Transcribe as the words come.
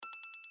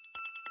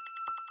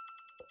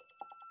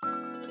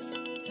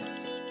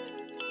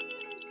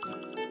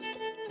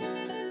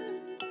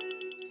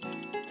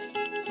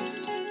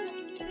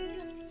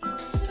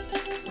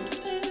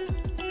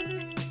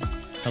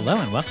Hello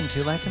and welcome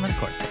to Lifetime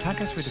Uncorked, the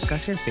podcast where we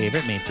discuss your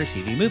favorite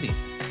made-for-TV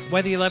movies.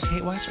 Whether you love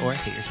hate watch or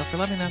hate yourself for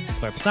loving them,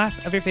 pour up a glass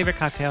of your favorite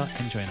cocktail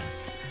and join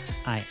us.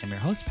 I am your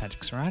host,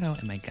 Patrick Serrano,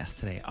 and my guests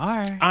today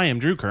are... I am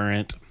Drew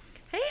Current.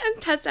 Hey, I'm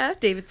Tessa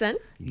Davidson.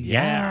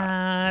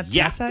 Yeah.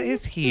 Tessa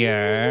is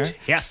here.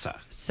 Tessa.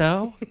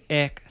 So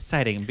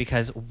exciting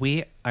because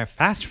we are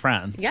fast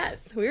friends.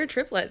 Yes, we are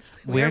triplets.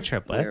 We're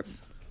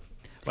triplets.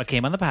 What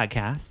came on the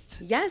podcast?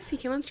 Yes, he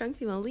came on Strong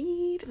Female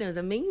Lead, and it was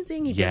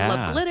amazing. He Yeah.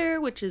 didn't love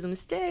glitter, which is a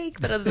mistake,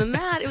 but other than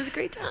that, it was a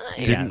great time.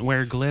 Didn't Yes.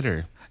 wear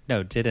glitter.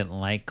 No, didn't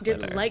like glitter.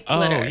 Didn't like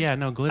glitter. Oh, yeah,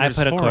 no, I glitter's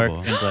put a horrible.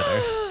 cork in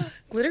glitter.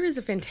 Glitter is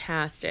a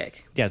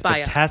fantastic Yes,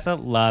 bio. but Tessa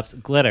loves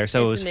glitter,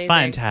 so it It's was fun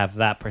amazing. to have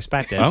that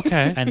perspective.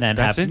 Okay, And then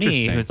that's have me,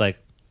 interesting. who's like,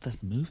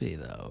 this movie,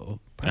 though,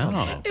 It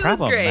was great.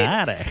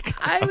 problematic.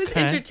 I was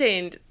Okay.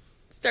 entertained,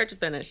 start to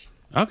finish.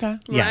 Okay.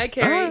 Mariah Yes.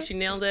 Carey, Alright. she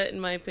nailed it, in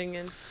my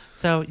opinion.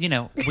 So,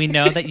 we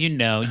know that you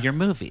know your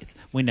movies.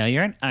 We know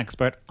you're an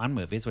expert on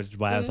movies, which is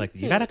why I was like,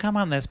 you got to come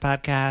on this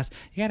podcast.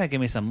 You got to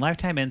give me some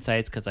Lifetime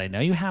insights because I know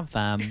you have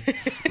them.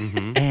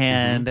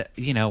 And,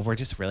 we're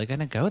just really going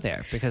to go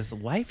there because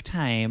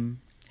Lifetime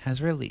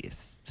has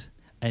released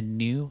a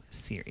new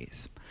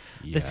series.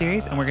 The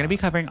series, and we're going to be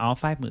covering all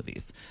 5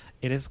 movies.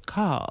 It is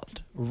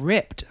called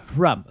Ripped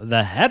from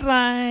the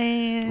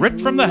Headlines.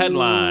 Ripped from the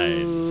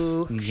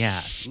headlines.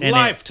 Yes. And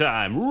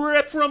Lifetime.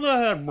 Ripped from the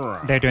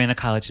headlines. they're doing the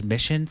college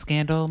admission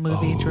scandal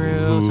movie,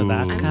 Drew. So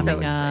that's I'm coming so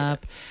excited.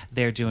 up.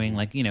 They're doing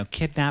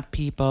kidnap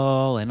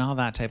people and all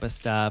that type of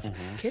stuff.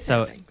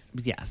 So Kidnappings.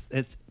 yes,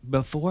 it's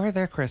before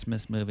their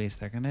Christmas movies.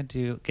 They're gonna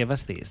give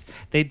us these.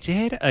 They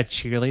did a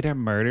cheerleader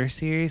murder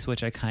series,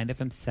 which I kind of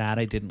am sad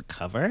I didn't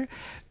cover.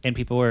 And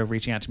people were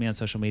reaching out to me on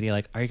social media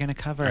like, "Are you gonna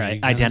cover Are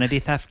you gonna- identity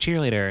theft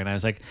cheerleader?" And I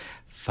was like,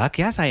 "Fuck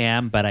yes, I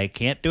am, but I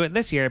can't do it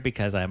this year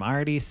because I'm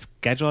already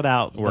scheduled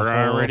out. We're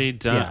already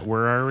done. Yeah.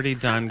 We're already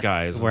done,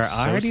 guys. I'm We're so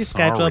already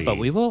scheduled, but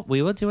sorry.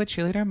 we will do a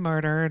cheerleader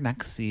murder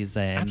next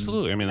season.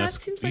 Absolutely. I mean, That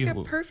that's seems like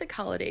a perfect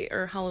holiday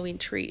or Halloween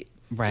treat.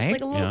 Right? Just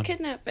like a little Yeah.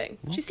 kidnapping.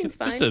 She seems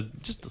fine.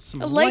 Just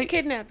some A light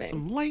kidnapping.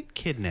 Some light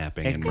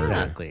kidnapping. and murder.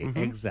 Exactly,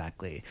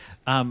 exactly.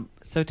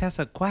 So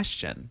Tessa,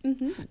 question: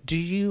 do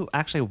you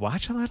actually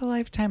watch a lot of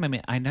Lifetime? I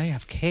mean, I know you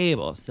have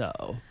cable,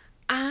 so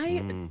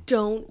I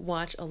don't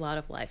watch a lot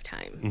of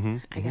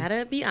Lifetime. I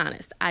gotta be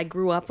honest. I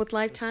grew up with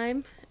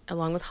Lifetime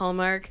along with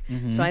Hallmark,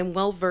 so I'm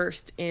well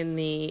versed in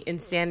the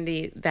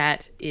insanity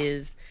that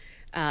is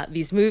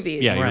these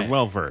movies. Yeah, Right. you're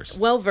well versed.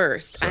 Well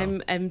versed. So.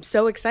 I'm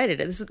so excited.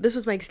 This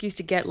was my excuse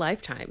to get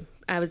Lifetime.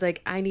 I was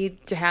like, I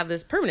need to have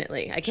this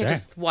permanently. I can't Sure.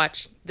 just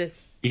watch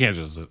this. You can't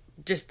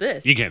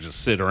This.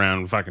 just sit around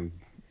and fucking.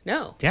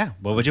 No. yeah.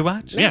 What would you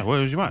watch? Yeah, what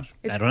did you watch?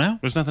 I don't know.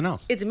 There's nothing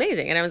else. It's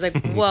amazing. And I was like,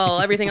 well,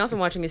 everything else I'm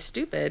watching is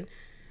stupid,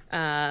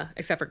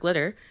 except for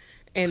glitter.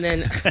 And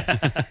then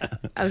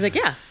I was like,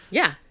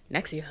 yeah,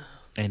 Nexium.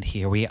 And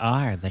here we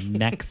are, the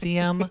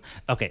Nexium.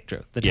 Okay,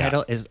 Drew, the Yeah.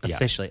 title is Yeah.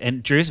 officially,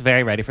 and Drew's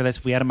very ready for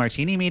this. We had a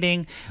martini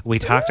meeting. We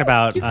talked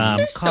about you guys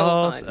are so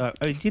cults.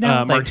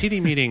 fun. Martini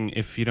meeting,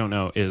 if you don't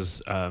know,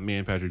 is me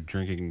and Patrick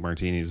drinking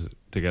martinis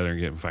together and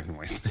getting fucking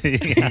wasted.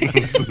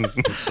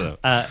 So,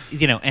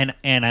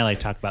 and I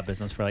talk about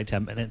business for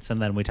 10 minutes,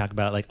 and then we talk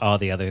about all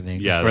the other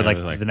things Yeah, for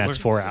they're the next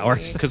 4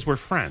 hours. because we're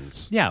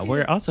friends. Yeah,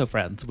 we're also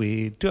friends.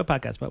 We do a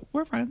podcast, but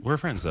we're friends. We're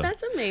friends, though.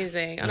 That's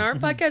amazing. On our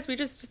podcast, we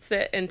just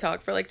sit and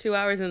talk for 2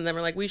 hours, and then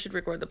we're like, we should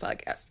record the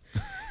podcast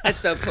at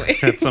some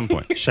point. At some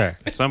point. Sure.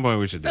 At some point,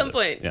 we should do Some this.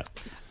 point. Yeah.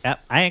 Yep,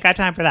 I ain't got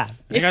time for that.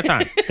 We ain't got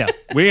time. No.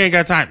 We ain't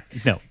got time.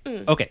 No.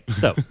 Okay,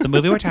 so the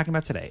movie we're talking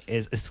about today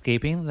is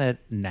Escaping the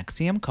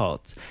Nexium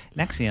Cults.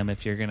 Nexium,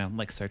 if you're going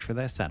to search for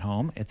this at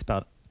home, it's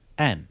spelled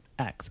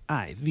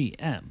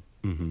N-X-I-V-M.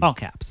 All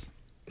caps.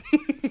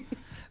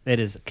 It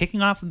is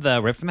kicking off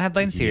the Ripped from the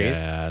Headline series.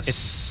 Yes. It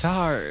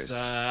stars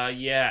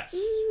Yes.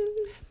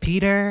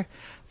 Peter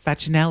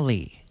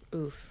Facinelli.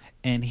 Oof.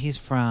 And he's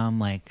from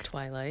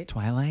Twilight.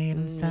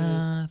 and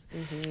stuff.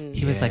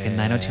 He was in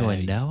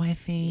 90210, I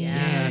think.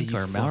 Yeah, you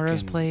or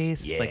Melrose fucking-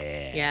 Place.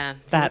 Yeah. Yeah.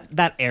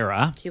 That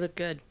era. He looked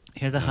good.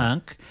 Here's a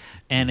hunk.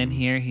 And in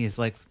here he's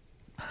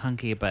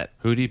hunky but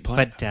Who do you play?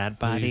 but dad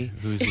body.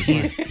 Who's he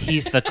play?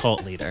 He's the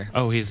cult leader.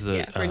 Oh, he's the...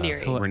 Yeah,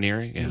 Raniere.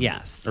 Raniere? Yeah.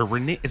 Yes. Or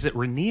is it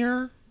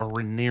Raniere or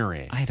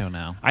Raniere? I don't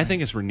know. I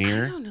think it's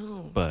Raniere. I don't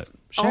know. But...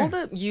 All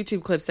the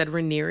YouTube clips said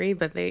Raniere,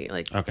 but they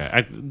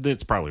Okay.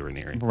 It's probably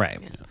Raniere. Right.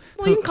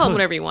 Well, you can call him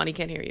whatever you want. He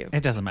can't hear you.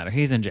 It doesn't matter.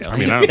 He's in jail. I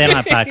mean, I don't- they don't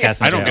have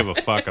podcasts in I don't jail. give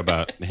a fuck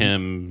about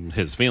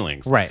his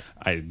feelings. Right.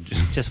 I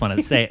Just wanted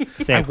to say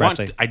it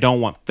correctly. I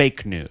don't want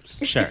fake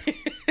news Sure.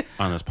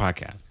 on this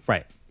podcast.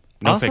 Right.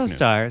 No also fake news.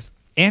 stars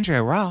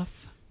Andrea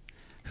Roth,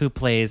 who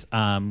plays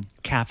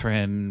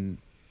Catherine.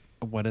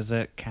 What is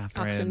it?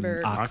 Catherine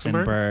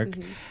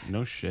Oxenberg.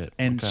 No shit.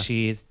 And Okay.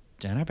 she's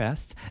done her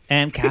best.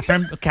 And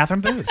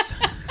Catherine Booth.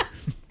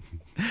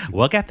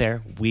 We'll get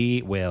there.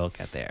 We will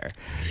get there.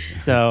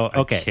 So,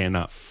 okay. I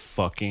cannot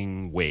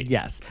fucking wait.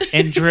 Yes.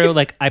 And Drew,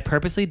 I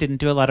purposely didn't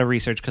do a lot of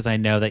research because I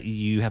know that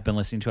you have been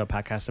listening to a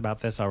podcast about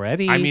this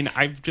already. I mean,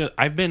 I've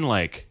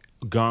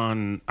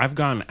gone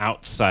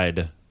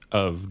outside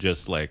of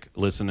just like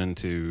listening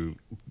to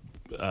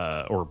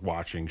or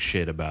watching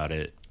shit about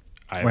it.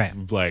 I've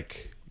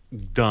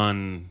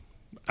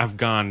I've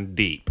gone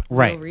deep.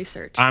 Right.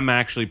 Research. I'm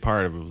actually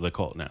part of the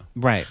cult now.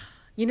 Right.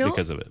 You know,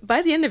 because of it.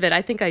 By the end of it,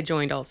 I think I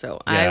joined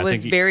also. Yeah, I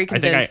was very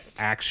convinced. I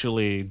think I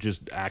actually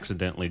just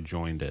accidentally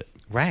joined it.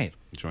 Right.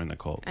 Joined the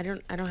cult. I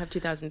don't have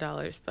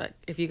 $2,000, but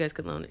if you guys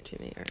could loan it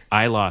to me.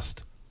 I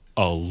lost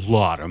a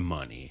lot of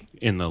money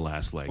in the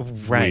last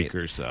week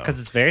or so. Because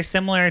it's very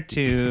similar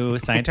to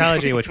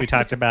Scientology, which we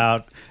talked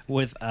about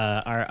with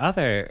our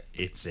other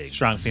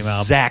strong female.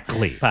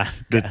 Exactly.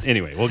 podcast.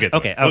 Anyway, we'll get to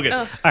it. Okay.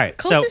 All right.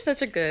 Cults are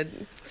such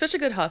a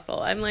good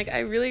hustle. I'm like, I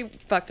really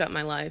fucked up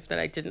my life that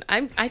I didn't.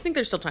 I think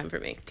there's still time for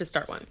me to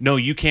start one. No,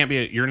 you can't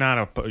be. You're not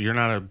a.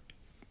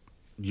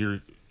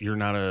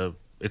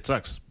 It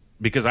sucks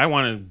because I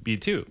want to be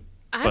too,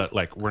 but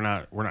like we're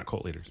not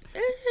cult leaders.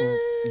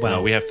 Well,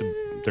 no, we have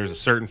to. There's a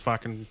certain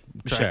fucking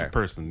type of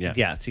person. Yeah.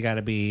 Yes, you got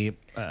to be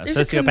There's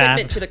sociopath. a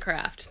commitment to the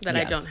craft that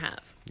I don't have.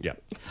 Yeah.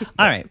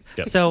 All right.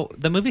 Yep. So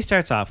the movie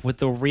starts off with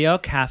the real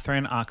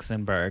Catherine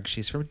Oxenberg.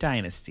 She's from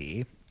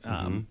Dynasty,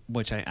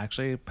 which I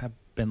actually have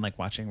been like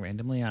watching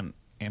randomly on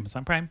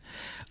Amazon Prime.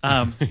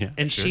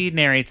 She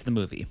narrates the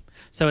movie.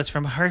 So it's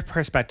from her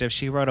perspective.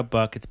 She wrote a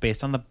book. It's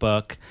based on the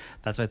book.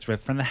 That's why it's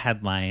ripped from the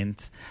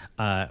headlines,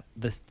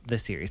 the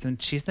series. And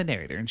she's the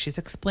narrator. And she's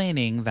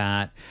explaining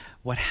that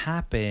what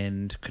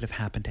happened could have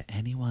happened to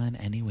anyone,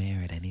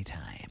 anywhere, at any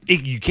time.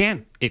 You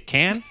can. You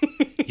can,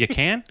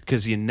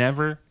 because you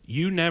never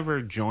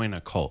join a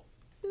cult.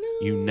 No.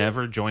 You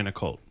never join a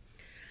cult.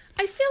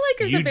 I feel like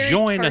there's a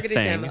very targeted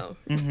demo.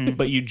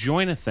 But you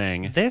join a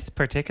thing. This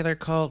particular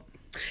cult,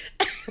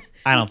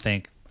 I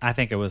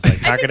think it was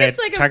like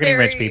targeting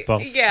rich people,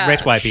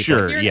 rich white people.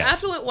 Sure, You're an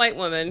affluent white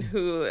woman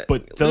who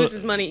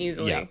loses money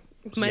easily. Yeah.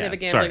 Might have a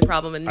gambling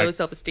problem and no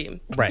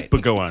self-esteem. Right.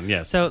 But go on,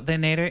 yes. So the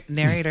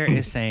narrator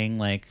is saying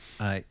like,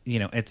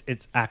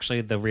 it's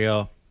actually the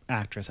real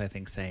actress, I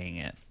think, saying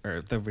it,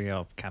 or the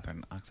real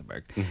Catherine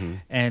Oxenberg.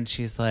 And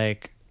she's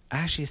like,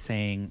 as she's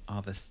saying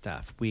all this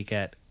stuff, we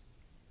get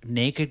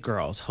naked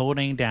girls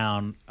holding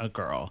down a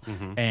girl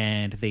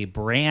and they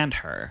brand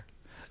her.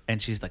 And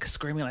she's like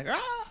screaming like,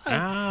 ah!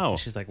 Ow. And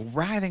she's like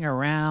writhing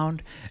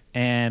around.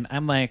 And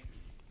I'm like,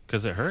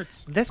 because it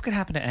hurts. This could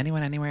happen to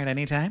anyone, anywhere, at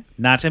any time.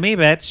 Not to me,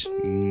 bitch.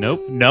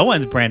 Nope. No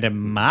one's branding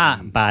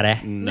my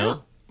body.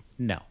 No.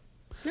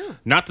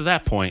 Not to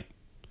that point.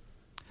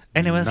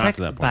 And it was Not like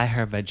to that point. by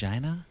her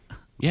vagina.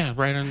 Yeah,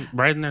 right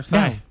in their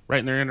thigh. No. Right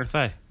in their inner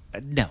thigh.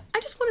 No. I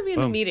just want to be in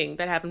the meeting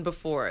that happened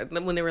before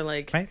when they were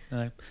like, Right?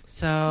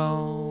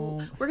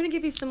 So we're gonna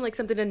give you something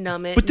to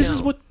numb it. But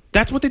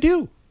that's what they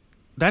do.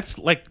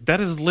 That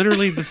is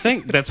literally the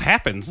thing that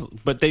happens.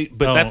 But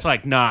that's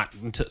like not.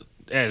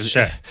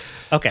 Sure.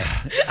 Okay.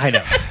 I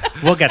know.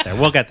 We'll get there.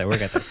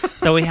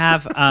 So we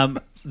have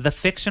the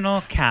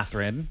fictional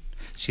Catherine.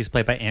 She's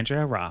played by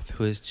Andrea Roth,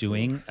 who is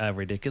doing a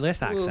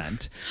ridiculous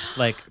accent.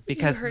 Like,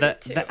 because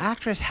the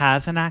actress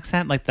has an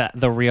accent, like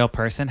the real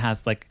person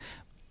has like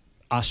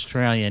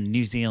Australian,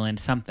 New Zealand,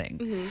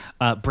 something.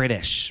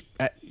 British.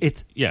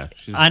 It's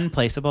she's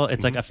unplaceable.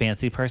 It's like a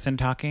fancy person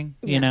talking,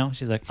 you know?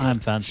 She's like, I'm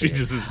fancy.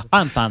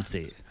 I'm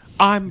fancy.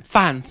 I'm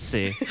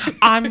fancy.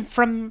 I'm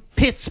from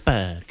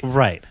Pittsburgh.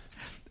 Right.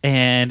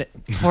 And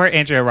poor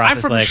Andrea Roth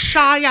is from like,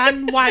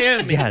 Cheyenne,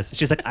 Wyoming. yes.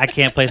 She's like, I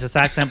can't place this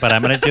accent, but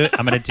I'm gonna do it.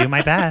 I'm gonna do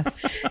my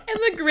best. And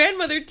the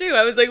grandmother too.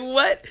 I was like,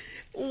 what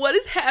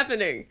is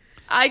happening?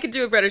 I could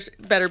do a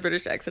better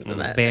British accent than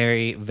that.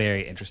 Very,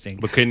 very interesting.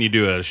 But couldn't you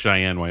do a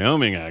Cheyenne,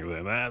 Wyoming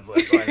accent? That's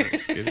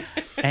like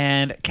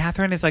And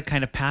Catherine is like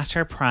kind of past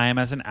her prime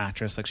as an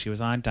actress. Like she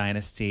was on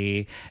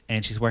Dynasty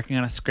and she's working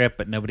on a script,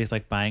 but nobody's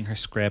like buying her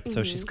script.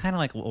 So she's kind of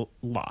like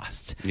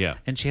lost. Yeah.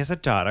 And she has a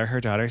daughter. Her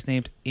daughter's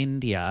named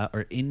India,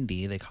 or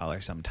Indy, they call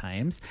her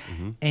sometimes.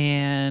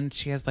 And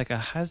she has like a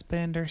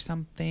husband or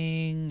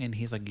something. And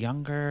he's like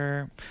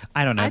younger.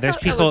 I don't know. There's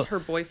thought people. that was her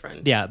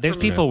boyfriend. Yeah. There's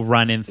people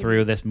running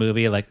through this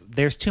movie. Like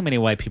there's too many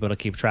white people to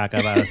keep track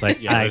of. I was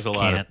like, there's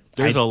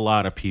a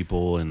lot of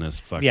people in this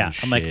fucking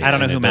shit. I'm like, I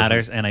don't know who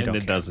matters, and I don't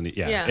care. It doesn't.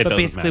 Yeah. But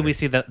basically, we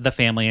see the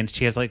family, and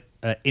she has like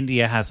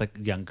India has like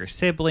younger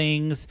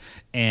siblings,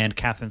 and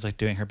Catherine's like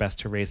doing her best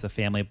to raise the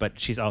family, but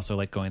she's also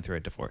like going through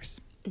a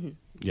divorce.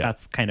 Yeah.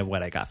 That's kind of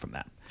what I got from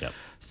that. Yep.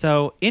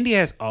 So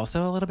India is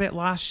also a little bit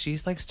lost.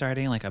 She's like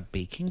starting like a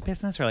baking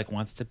business, or like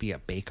wants to be a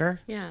baker.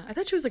 Yeah, I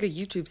thought she was like a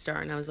YouTube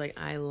star, and I was like,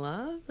 I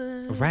love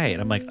that. Right.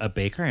 I'm like, a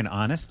baker, an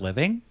honest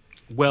living.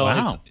 Well,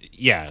 wow.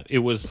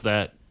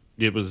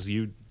 It was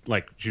you,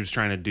 like, she was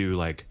trying to do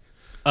like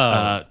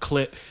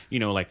clip,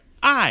 like,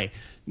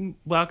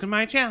 welcome to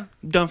my channel.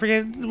 Don't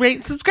forget to rate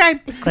and subscribe.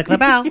 Click the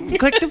bell.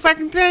 Click the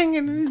fucking thing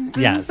and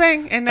the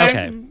thing. And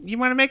then you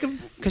want to make them.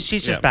 Because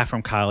she's just back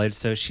from college,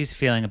 so she's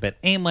feeling a bit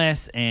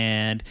aimless,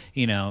 and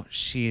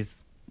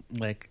she's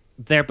like,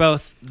 they're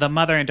both, the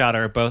mother and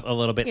daughter are both a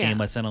little bit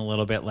aimless and a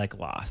little bit like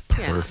lost.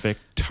 Yeah.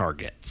 Perfect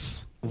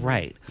targets.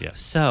 Right.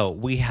 Yes. So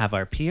we have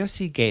our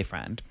POC gay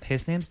friend.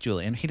 His name's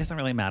Julian. He doesn't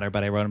really matter,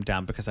 but I wrote him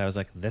down because I was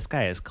like, this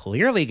guy is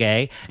clearly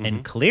gay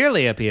and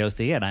clearly a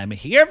POC, and I'm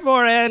here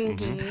for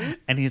it.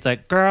 And he's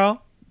like,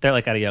 girl, they're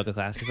like at a yoga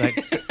class. He's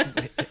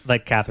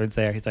like Catherine's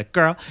there. He's like,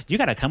 girl, you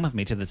got to come with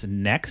me to this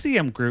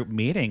NXIVM group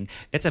meeting.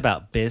 It's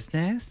about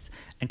business.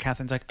 And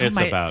Catherine's like, It's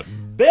about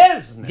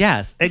business.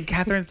 Yes. And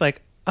Catherine's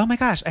like, oh my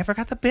gosh, I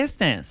forgot the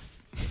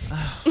business.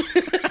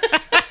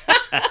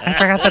 I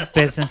forgot the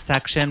business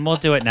section. We'll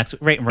do it next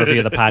week. Rate and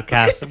review the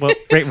podcast. We'll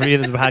rate and review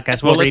the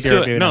podcast. We'll read your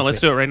review. No,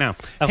 let's do it right now.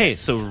 Okay. Hey,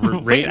 so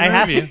rate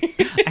and review.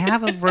 I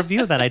have a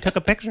review that I took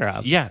a picture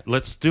of. Yeah,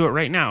 let's do it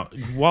right now.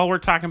 While we're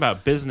talking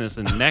about business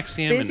and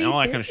NXIVM and Busy all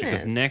that kind of shit,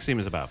 because business. NXIVM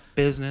is about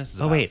business.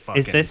 Oh wait,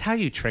 is this how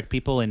you trick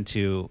people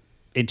into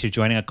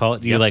joining a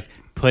cult? You Yep. like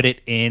put it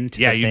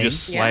into Yeah, the you thing?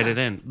 just slide Yeah. it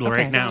in Okay.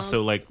 right now. So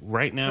So like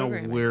right now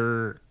programming.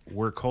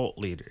 we're cult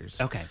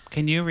leaders. Okay,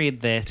 can you read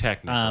this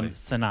Technically.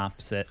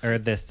 synopsis or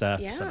this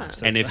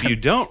synopsis? And if you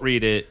don't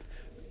read it,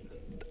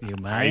 you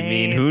might, I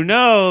mean, who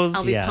knows?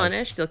 I'll be Yes.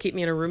 punished. They'll keep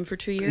me in a room for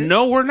 2 years.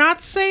 No, we're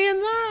not saying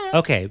that.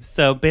 Okay,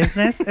 so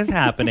business is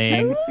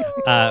happening.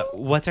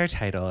 What's our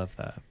title of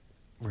the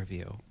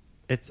review?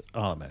 It's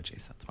all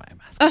emojis. That's why I'm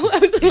asking. Oh, I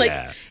was like,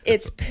 Yeah.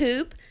 it's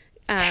poop,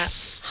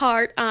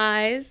 heart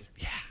eyes,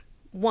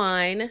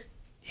 wine.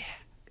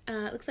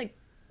 It looks like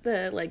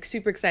the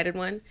super excited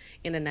one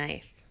in a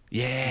knife.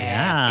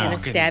 Yeah. And a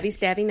fucking-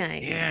 stabby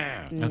knife.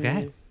 Yeah.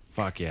 Okay.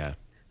 Fuck yeah.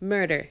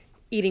 Murder,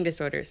 eating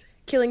disorders,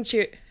 killer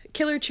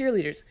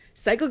cheerleaders,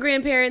 psycho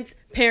grandparents,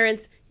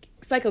 parents,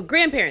 psycho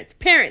grandparents,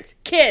 parents,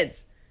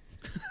 kids.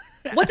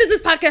 What does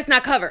this podcast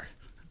not cover?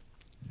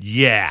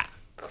 Yeah.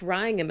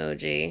 Crying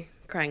emoji,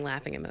 crying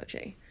laughing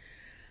emoji.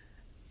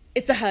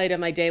 It's the highlight of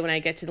my day when I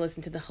get to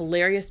listen to the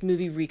hilarious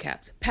movie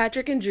recaps.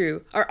 Patrick and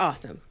Drew are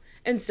awesome.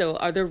 And so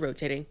are their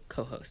rotating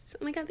co-hosts.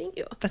 Oh my God, thank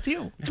you. That's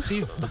you. That's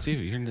you. That's you.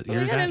 You're my that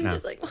God, I'm now.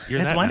 just like- You're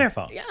That's that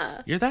wonderful.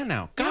 Yeah. You're that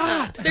now.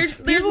 God. There's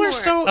People more. are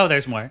so. Oh,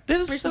 there's more.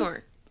 This is There's so,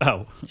 more.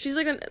 Oh, She's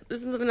like,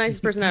 this is the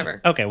nicest person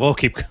ever. okay. We'll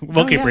keep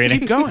Yeah, reading.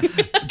 Keep going.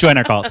 Join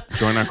our cult.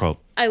 Join our cult.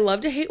 I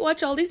love to hate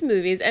watch all these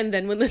movies, and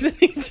then when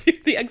listening to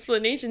the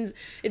explanations,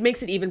 it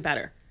makes it even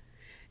better.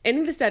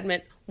 Ending the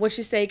segment, What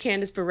She Say,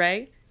 Candice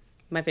Berray,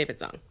 my favorite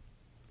song.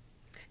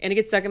 And it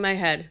gets stuck in my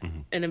head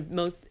in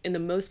the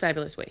most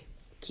fabulous way.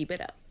 Keep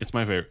it up. It's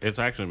my favorite. It's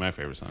actually my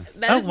favorite song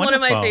That Oh, is one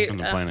of my wonderful. favorite. on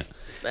the planet.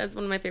 That's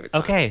one of my favorite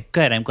songs. Okay,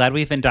 good. I'm glad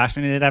we've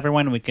indoctrinated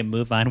everyone and we can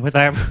move on with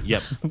our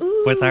Yep.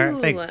 with our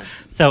thing. Ooh.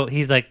 So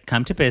he's like,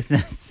 come to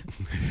business.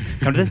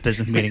 Come to this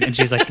business meeting. And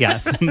she's like,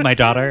 yes, my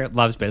daughter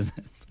loves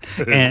business.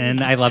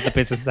 And I love the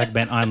business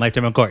segment on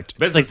Lifetime in Court.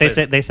 Business like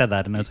biz. they said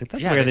that and I was like,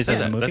 that's Yeah, weird they said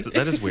said that in the movie.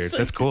 That is weird.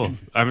 That's cool.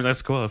 I mean,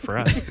 that's cool for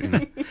us. You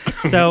know?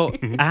 So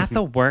at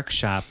the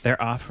workshop, they're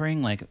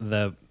offering like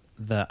the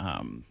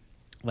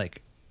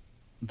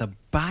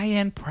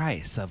buy-in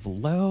price of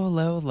low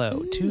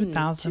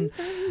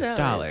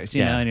 $2,000.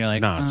 You know, and you're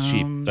like, no, it's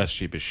cheap. That's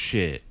cheap as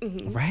shit.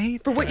 right?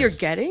 For what you're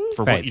getting?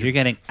 For Right, what you're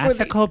getting the-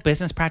 ethical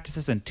business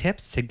practices and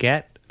tips to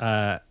get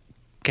out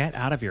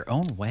of your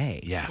own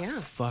way. Yeah, Yeah.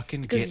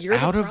 fucking Because get you're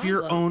the out of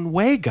your problem. own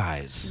way,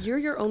 guys. You're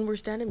your own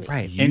worst enemy.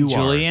 Right. You and are.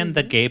 Julian,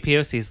 the gay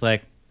POC's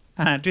like,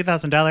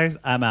 $2,000,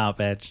 I'm out,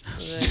 bitch.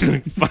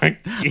 Fuck.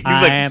 He's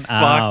I'm like, fuck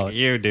out.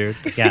 you, dude.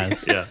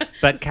 Yes. Yeah.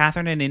 But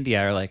Catherine and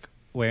India are like,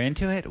 we're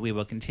into it. We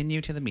will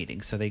continue to the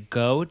meeting. So they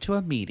go to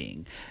a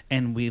meeting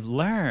and we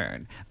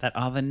learn that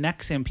all the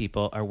NXIVM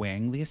people are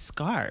wearing these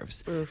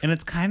scarves. And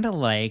it's kind of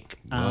like,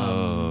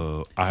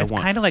 Oh, it's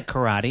kind of like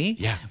karate.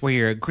 Yeah. Where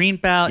you're a green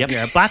belt, Yep.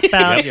 you're a black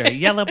belt, you're a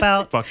yellow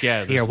belt. Fuck yeah.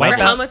 You're there's a white For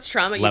belt. how much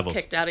trauma Levels.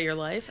 you've kicked out of your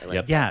life. I like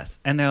Yep. Yes.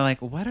 And they're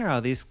like, what are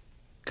all these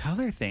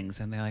color things?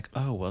 And they're like,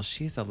 oh, well,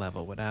 she's a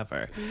level,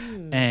 whatever.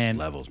 And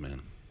levels,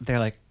 man. they're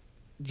like,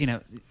 you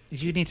know,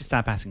 you need to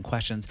stop asking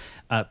questions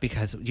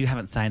because you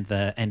haven't signed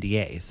the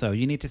NDA. So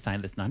you need to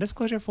sign this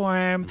non-disclosure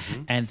form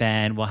and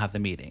then we'll have the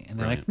meeting. And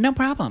they're Right. like, no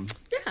problem.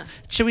 Yeah.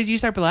 Should we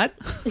use our blood?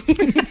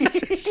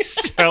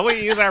 Shall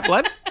we use our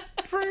blood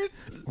for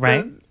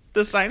Right.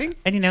 the signing?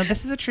 And, you know,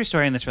 this is a true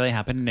story and this really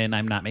happened. And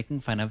I'm not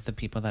making fun of the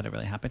people that it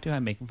really happened to.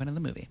 I'm making fun of the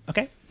movie.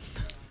 Okay?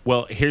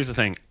 Well, here's the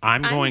thing.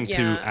 I'm going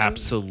to I'm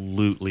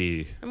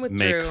absolutely with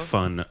make Drew.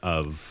 fun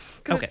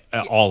of Okay.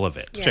 all of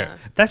it. Yeah. Sure.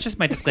 That's just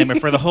my disclaimer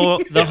for the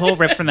whole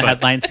rip from the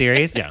headline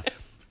series. Yeah.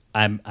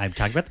 I'm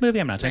talking about the movie.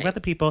 I'm not talking Right. about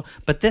the people.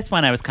 But this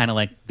one, I was kind of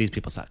like, these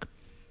people suck.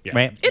 Yeah.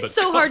 Right? It's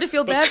so hard to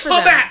feel bad for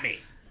Come them. at me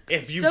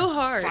if you So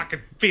hard. fucking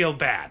feel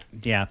bad.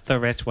 Yeah, the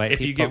rich white If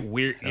people. you get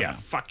weird, I don't yeah, know.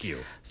 fuck you.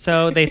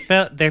 So they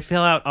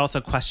fill out also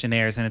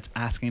questionnaires, and it's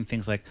asking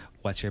things like,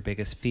 "What's your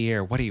biggest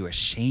fear? What are you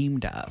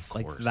ashamed of?"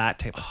 Like course. that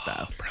type of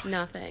stuff.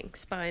 Nothing.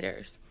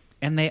 Spiders.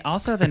 And they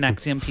also the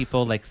NXIVM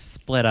people like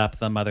split up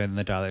the mother and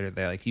the daughter.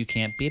 They're like, "You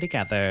can't be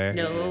together."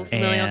 No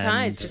familial And-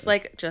 ties. Just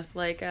like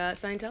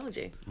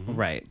Scientology.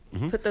 Right.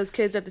 Put those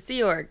kids at the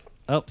Sea Org.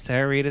 Oh,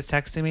 Sarah Reed is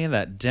texting me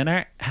that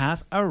dinner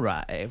has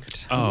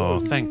arrived.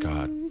 Oh, thank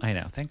God. I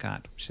know. Thank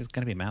God. She's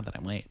gonna be mad that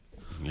I'm late.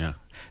 Yeah.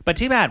 But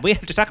too bad. We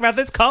have to talk about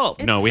this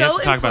cult. No, we have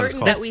to talk about this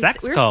important cult. that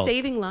Sex we're cult.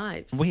 saving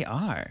lives. We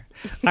are.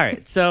 All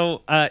right.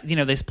 So,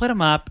 they split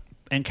them up,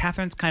 and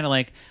Catherine's kind of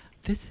like,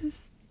 this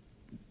is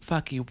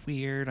fucky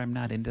weird. I'm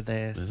not into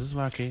this. This is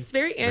lucky. It's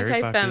very fucky.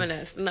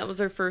 anti-feminist, and that was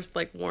her first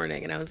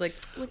warning. And I was like,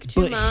 "Look at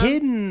you, But Mom."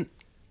 hidden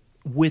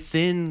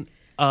within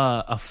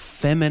a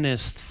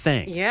feminist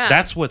thing. Yeah.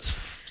 That's what's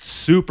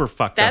super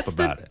fucked That's up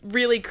about the it.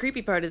 really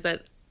creepy part is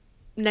that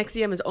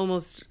NXIVM is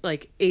almost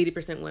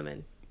 80%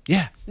 women.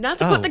 Yeah. Not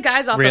to Oh, put the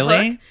guys off really?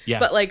 the hook, Yeah.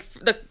 but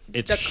the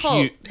It's cult,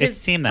 huge. It his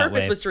seemed that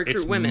purpose way. was to recruit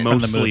It's women. mo- From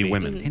the Mostly movie.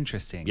 women.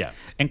 Interesting. Yeah.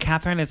 And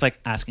Catherine is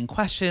asking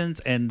questions,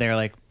 and they're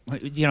like,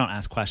 you don't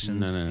ask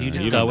questions. No, You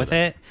just you go don't with do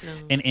that.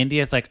 it. And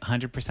India's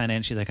 100%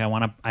 in. She's like, I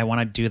want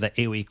to do the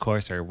 8-week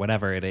course or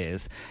whatever it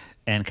is.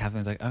 And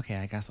Catherine's like, okay,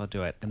 I guess I'll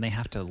do it. And they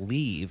have to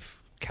leave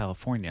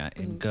California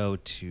and go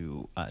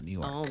to New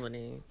York.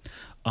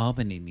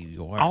 Albany, New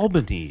York.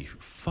 Albany.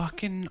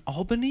 Fucking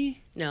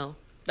Albany? No,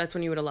 that's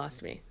when you would have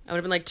lost me. I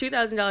would have been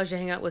 $2,000 to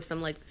hang out with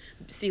some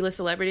C-list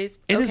celebrities.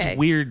 It is Okay.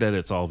 weird that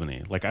it's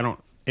Albany. I don't.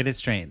 It is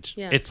strange.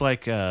 Yeah. It's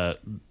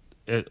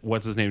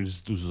what's his name?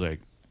 Just was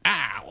like,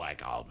 I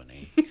like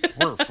Albany.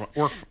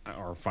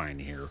 we're fine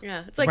here.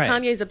 Yeah, it's like Right.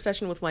 Kanye's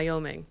obsession with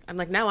Wyoming. I'm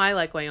like, now I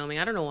like Wyoming.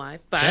 I don't know why,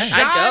 but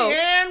I'd go.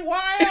 Cheyenne,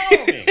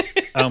 Wyoming.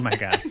 Oh my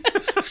god.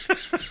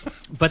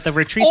 But the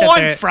retreat that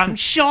they're from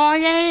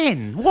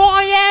Cheyenne,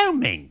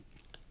 Wyoming.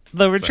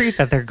 the retreat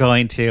that they're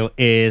going to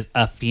is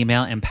a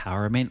female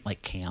empowerment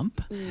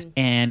camp.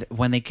 And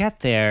when they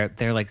get there,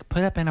 they're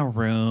put up in a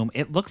room.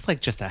 It looks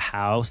like just a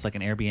house, like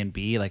an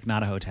Airbnb,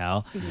 not a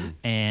hotel.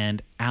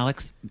 And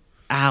Allison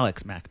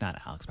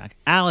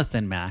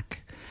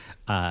Mack.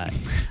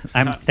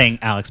 I'm saying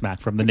Alex Mack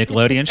from the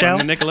Nickelodeon show.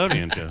 The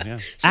Nickelodeon show, yeah.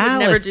 would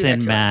never do that Allison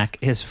to Mack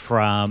is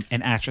from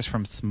an actress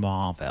from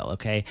Smallville,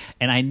 okay?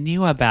 And I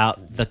knew about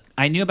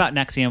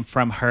NXIVM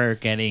from her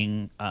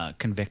getting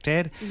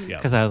convicted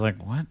because I was like,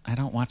 what? I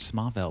don't watch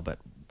Smallville, but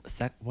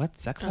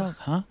Sexville?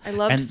 Huh? I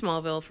loved And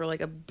Smallville for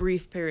a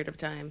brief period of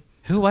time.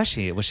 who was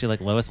she? Was she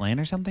Lois Lane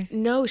or something?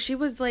 No, she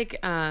was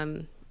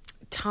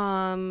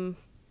Tom.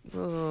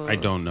 I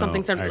don't know.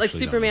 Something I actually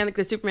Superman.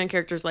 The Superman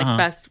character's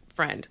best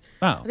friend.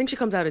 Oh. I think she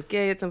comes out as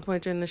gay at some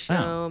point during the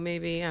show.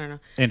 Maybe, I don't know.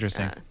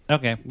 Interesting.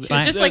 Okay.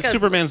 Fine. just like a-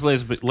 Superman's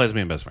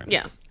lesbian best friend.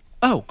 Yeah.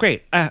 Oh,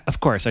 great. Of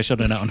course, I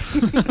should have known.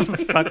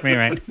 Fuck me,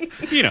 right?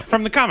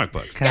 From the comic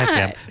books. Gotcha.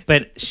 God.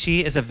 But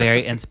she is a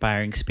very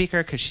inspiring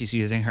speaker because she's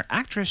using her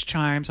actress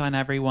charms on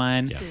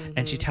everyone. Yeah.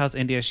 And she tells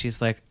India,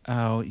 she's like,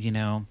 oh,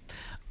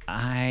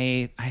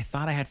 I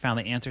thought I had found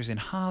the answers in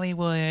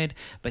Hollywood,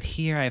 but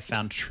here I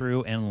found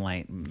true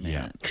enlightenment,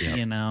 Yeah.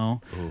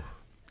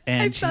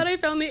 And I thought I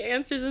found the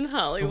answers in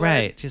Hollywood.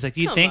 right. She's like,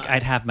 you'd Come think on.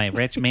 I'd have my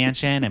rich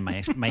mansion and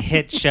my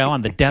hit show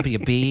on the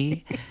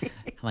WB.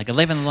 A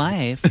living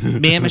life.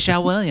 Me and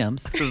Michelle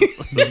Williams.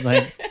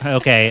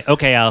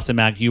 Okay, Allison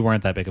Mack, you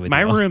weren't that big of a deal.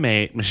 My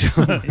roommate,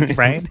 Michelle.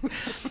 Right?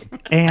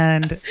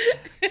 And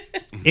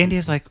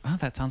India's like, oh,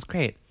 that sounds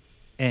great.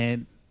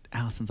 And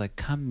Allison's like,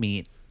 come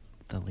meet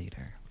the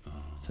leader.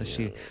 So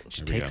she Here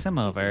we takes go. him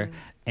over,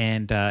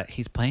 and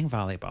he's playing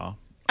volleyball.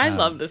 I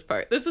love this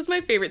part. This was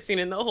my favorite scene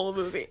in the whole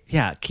movie.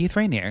 Yeah, Keith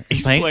Rainier.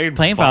 He's playing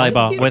playing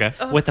volleyball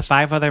volleyball? with the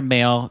 5 other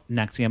male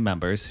NXIVM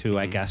members who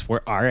I guess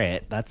are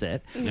it. That's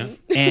it. Yeah.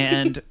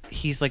 And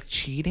he's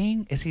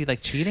cheating. Is he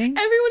cheating?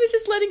 Everyone is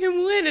just letting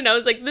him win, and I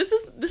was like, this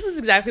is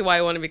exactly why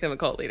I want to become a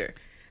cult leader.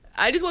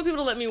 I just want people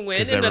to let me win,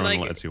 'Cause and then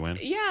everyone lets you win.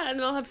 Yeah, and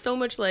then I'll have so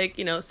much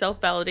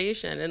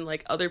self-validation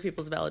and other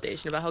people's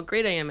validation about how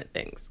great I am at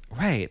things.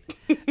 Right.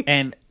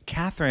 And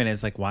Catherine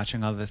is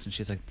watching all this, and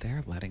she's like,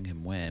 they're letting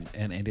him win.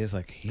 And India's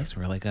like, he's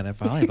really good at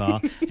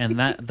volleyball. And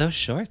those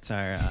shorts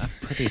are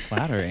pretty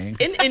flattering.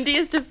 In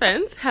India's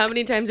defense, how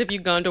many times have you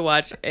gone to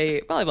watch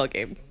a volleyball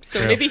game? So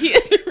True. maybe he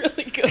isn't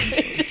really good.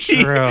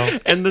 True.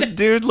 And the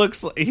dude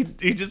looks like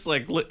he just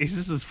he's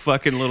just this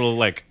fucking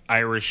little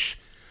Irish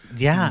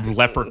Yeah.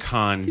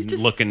 leprechaun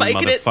just looking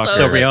spiking it so motherfucker.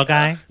 The real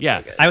guy?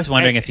 Yeah. I was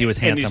wondering if he was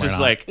And handsome he's just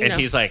or not. No.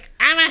 he's like,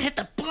 I'm gonna hit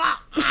the ball.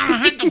 I'm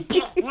gonna hit the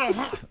ball.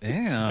 Ew.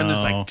 And it's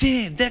like,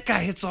 damn, that guy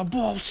hits a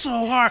ball so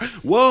hard.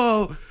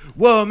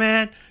 Whoa,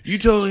 man. You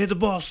totally hit the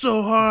ball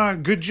so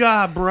hard. Good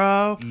job,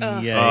 bro.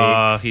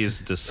 Yikes. Oh,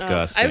 he's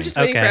disgusting. I was just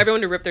waiting Okay. for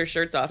everyone to rip their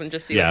shirts off and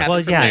just see Yeah. what happened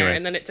Well, from yeah. there,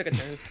 and then it took a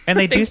turn. And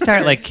they do Things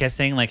start turned.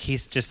 kissing.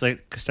 He's just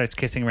starts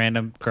kissing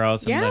random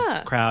girls in Yeah.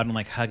 the crowd and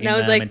hugging And I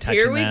was them like, and touching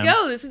here we them.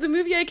 go. This is the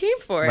movie I came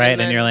for. Right,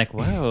 and then- you're like,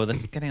 whoa, this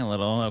is getting a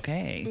little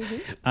okay.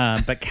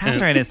 Mm-hmm. But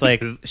Catherine is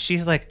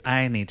she's like,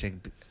 I need to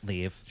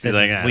leave. This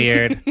like, is "Ah."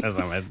 weird. That's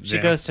not my She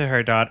jam. goes to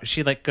her daughter.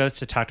 She goes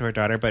to talk to her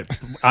daughter, but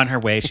on her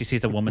way, she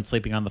sees a woman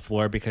sleeping on the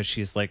floor because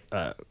she's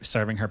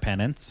serving her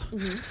penance.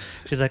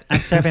 She's like,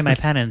 I'm serving my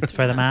penance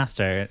for the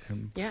master.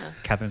 And Yeah.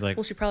 Catherine's like,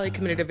 Well, she probably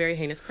committed a very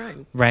heinous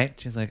crime. right?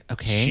 She's like,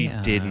 okay. She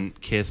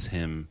didn't kiss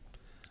him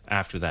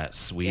after that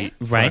sweet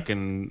Right.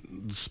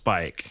 fucking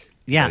spike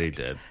Yeah. that he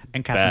did.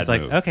 And Catherine's Bad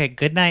like, move. okay,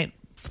 good night,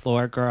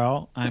 floor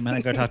girl. I'm going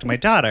to go talk to my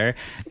daughter.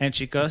 And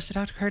she goes to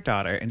talk to her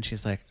daughter, and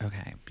she's like,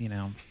 okay,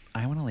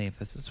 I want to leave.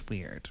 This is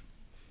weird.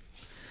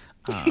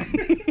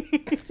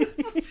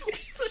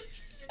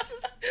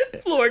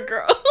 Poor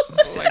girl.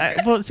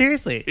 Well,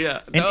 seriously.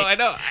 Yeah. And No, I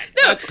know.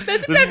 No, that's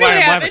exactly what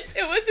happened.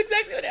 It was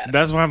exactly what happened.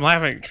 That's why I'm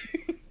laughing.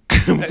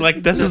 It's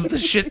like, this is the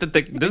shit that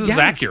this is Yes.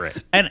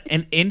 accurate. And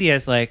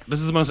India's like, This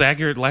is the most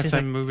accurate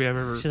Lifetime like- movie I've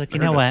ever. she's like, you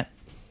heard know of. what?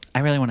 I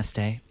really want to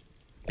stay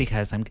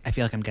because I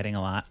feel like I'm getting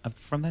a lot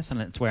from this,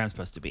 and it's where I'm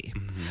supposed to be.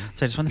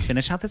 So I just want to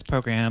finish out this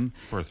program.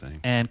 Poor thing.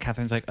 And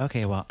Catherine's like,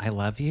 okay, well, I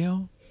love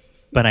you,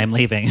 but I'm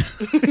leaving.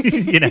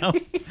 You know,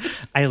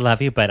 I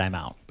love you, but I'm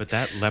out. But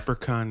that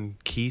leprechaun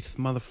Keith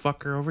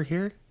motherfucker over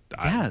here,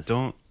 Yes.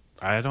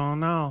 I don't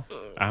know.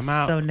 I'm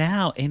out. So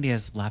now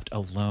India's left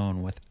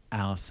alone with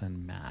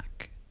Allison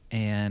Mack.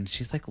 And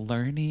she's like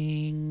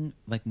learning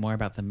like more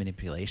about the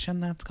manipulation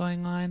that's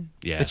going on.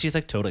 Yeah. But she's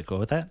like totally cool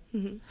with it.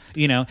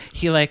 You know,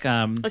 he like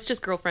It's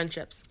just girl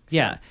friendships.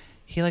 yeah.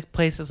 He like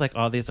places like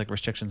all these like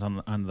restrictions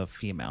on the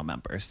female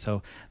members.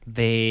 So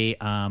they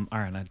are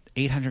on an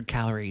 800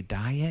 calorie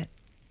diet.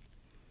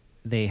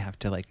 They have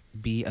to like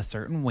be a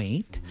certain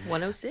weight.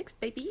 106,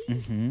 baby.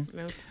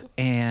 No,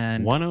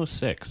 And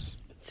 106.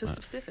 so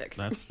specific.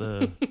 That's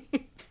the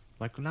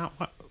like not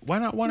why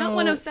not 10? Not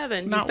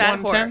 107, you Not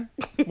fat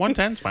 110.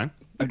 110's fine.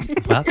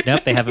 well,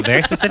 nope, they have a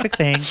very specific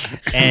thing.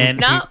 And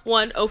Not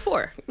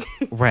 104.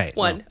 right.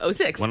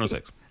 106.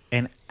 106.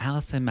 And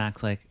Allison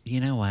Mack's like, you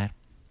know what?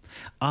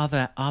 All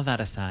that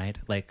aside,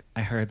 like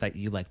I heard that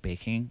you like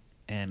baking,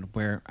 and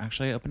we're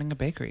actually opening a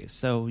bakery,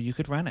 so you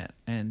could run it.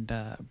 And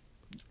And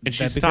she's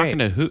that'd be talking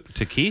great. to who?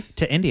 To Keith?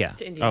 to India.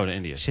 To India. Oh, to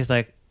India. She's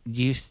like,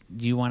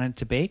 you wanted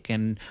to bake,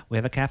 and we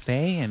have a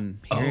cafe, and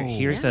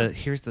here's Yeah.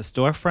 the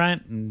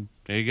storefront, and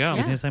There you go.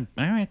 Yeah. he's like,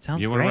 all right,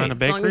 sounds You wanna great. run a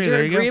As long bakery? as you're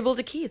There you go. agreeable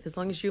to Keith, as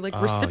long as you like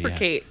Oh,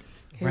 reciprocate.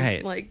 His,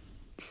 Right. Like,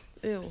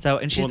 ew. So,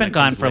 and she's Well, been that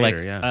gone comes for later,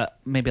 like yeah.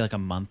 maybe like a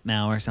month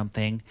now or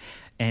something,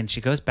 and she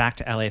goes back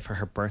to LA for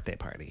her birthday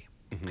party.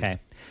 Mm-hmm. Okay,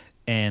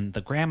 and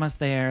the grandma's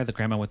there, the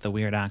grandma with the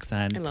weird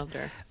accent. I loved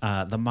her.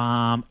 The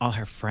mom, all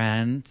her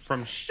friends.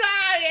 From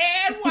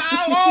Cheyenne,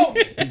 wow.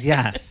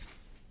 Yes.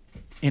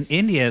 And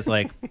India is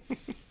like,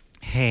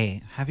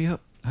 hey, have you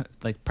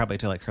like probably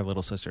to like her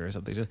little sister or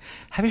something?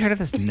 Have you heard of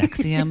this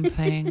Nexium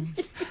thing?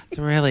 It's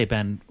really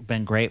been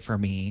great for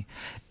me.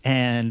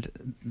 And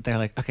they're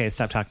like, okay,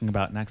 stop talking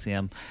about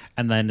Nexium.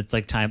 And then it's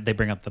like time they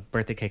bring up the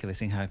birthday cake and they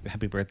sing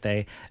happy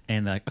birthday.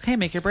 And they're like, okay,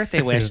 make your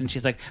birthday wish. And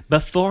she's like,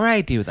 before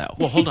I do though,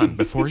 Well, hold on.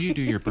 Before you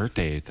do your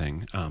birthday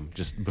thing,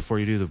 just before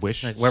you do the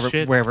wish like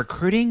shit, we're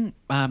recruiting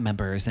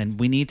members, and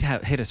we need to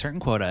hit a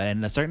certain quota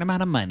and a certain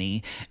amount of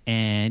money.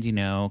 And you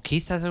know,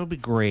 Keith says it'll be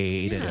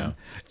great, Yeah.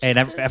 and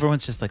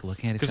everyone's just like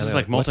looking at each because other. it's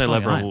like "What's going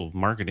on?" multi-level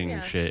marketing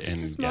Yeah. shit, Just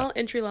and a small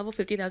entry level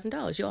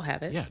 $50,000. You'll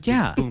have it. yeah, just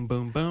Yeah. boom,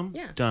 boom, boom,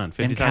 Yeah. done. And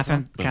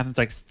 50,000. Catherine's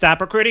like,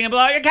 stop recruiting and blow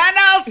out your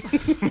candles.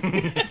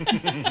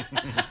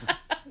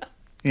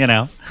 You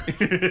know.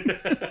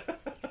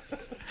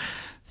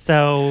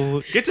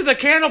 So Get to the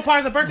candle part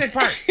of the birthday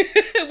part.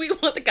 We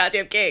want the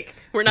goddamn cake.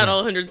 We're not all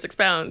 106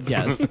 pounds.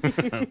 yes,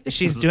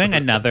 she's doing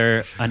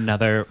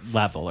another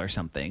level or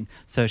something.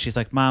 So she's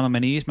like, Mom, I'm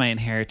going to use my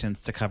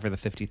inheritance to cover the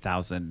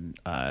 50,000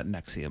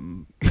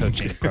 Nexium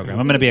coaching program.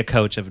 I'm going to be a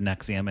coach of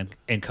Nexium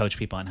and coach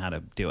people on how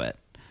to do it.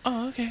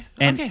 Oh, okay.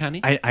 And okay,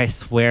 honey. I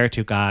swear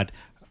to God,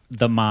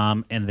 the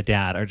mom and the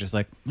dad are just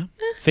like,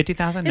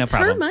 50,000, no It's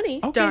problem. her money,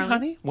 okay, darling.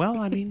 honey. Well,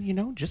 I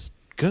mean, just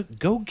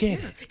go get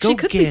it. She Go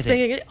could be get it.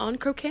 spending it on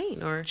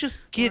cocaine or Just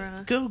get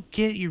or, go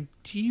get your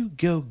you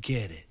go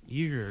get it.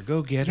 You're a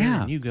go getter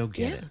Yeah. and you go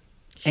get yeah. it.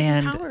 She's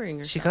And empowering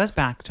herself. she goes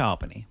back to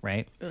Albany,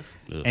 right? Ugh.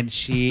 And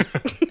she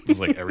It's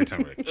like every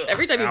time. Like,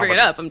 Every time you bring it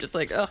up, I'm just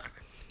like, ugh.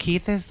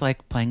 Keith is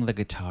like playing the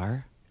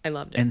guitar I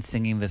loved it. and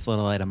singing "This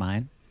Little Light of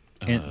Mine"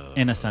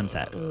 in a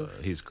sunset.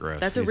 he's gross.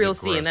 That's a He's real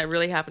gross. scene that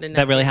really happened in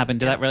That really Nexium. happened.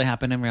 Did that really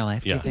happen in real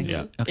life? do you Yeah, think?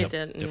 yeah. Okay. It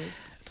did. Mm.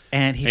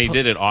 And he And he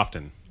did it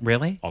often.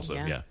 really. Also,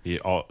 Yeah.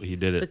 yeah. He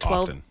did The it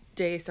 12 often.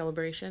 day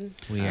celebration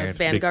Weird. of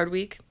Vanguard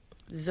Week.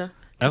 'Cause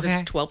Okay.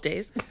 It's 12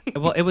 days.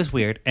 Well, it was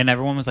weird, and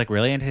everyone was like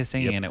really into his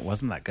singing, and it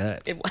wasn't that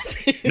good. It was.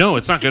 No,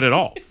 it's not good at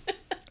all.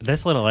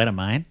 This Little Light of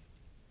Mine.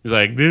 He's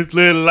like, this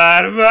little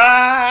light of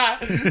mine,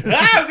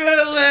 I'm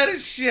gonna let it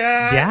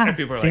shine. Yeah, And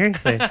people are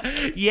seriously.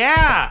 like,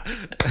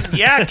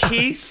 yeah,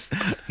 Keith,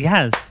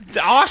 Yes.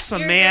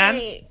 awesome, man.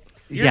 You're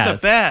the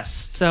Yes.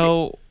 best.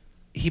 So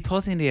he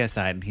pulls India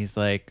aside, and he's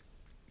like,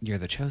 "You're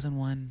the chosen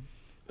one."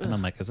 And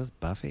I'm like, "Is this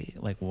Buffy?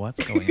 Like,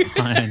 what's going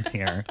on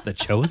here? The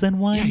chosen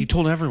one?" Yeah, you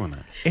told everyone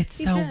that. It's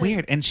He so did.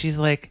 weird. And she's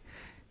like,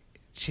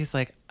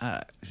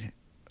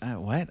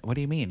 what? What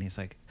do you mean? He's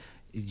like,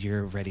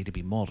 "You're ready to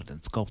be molded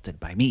and sculpted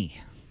by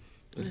me."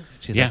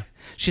 Yeah.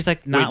 She's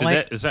like, Wait, not did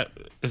like, that,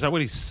 is that what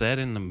he said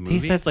in the movie? he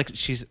says like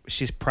she's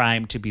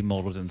primed to be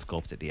molded and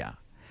sculpted. Yeah.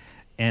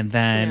 And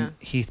then Yeah.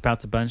 he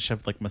spouts a bunch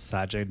of like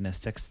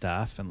misogynistic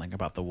stuff and like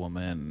about the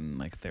woman, and,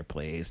 like their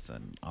place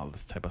and all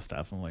this type of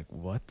stuff. I'm like,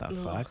 what the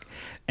fuck?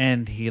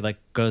 And he like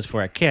goes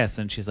for a kiss,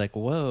 and she's like,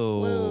 whoa.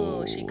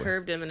 Whoa. She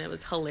curved him, and it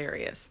was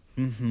hilarious.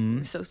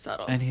 Mm-hmm. So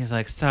subtle. And he's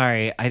like,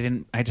 sorry,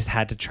 I just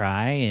had to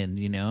try, and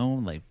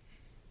like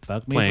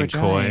fuck me Playing for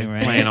coy, trying,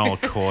 right? playing all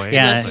coy.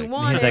 Yeah, Unless you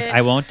want he's like, it.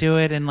 I won't do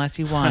it unless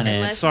you want it.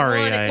 Unless you Sorry,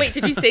 want it. I- Wait,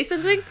 did you say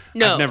something?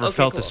 No. I've never Okay,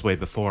 felt cool. this way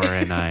before,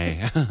 and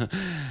I.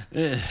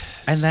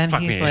 And then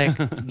Fuck he's me.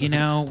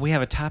 like, we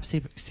have a top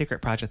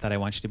secret project that I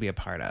want you to be a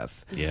part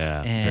of.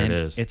 Yeah, And there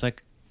it is.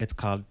 it's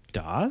called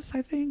DAWS,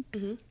 I think.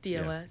 DOS.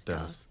 Yeah,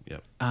 DOS.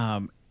 Yep.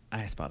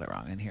 I spelled it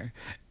wrong in here.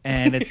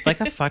 And it's like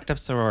a fucked up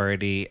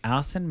sorority.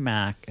 Allison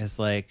Mack is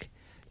like,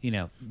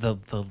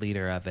 the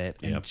leader of it.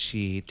 And Yep.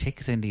 she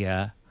takes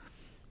India,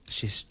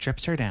 she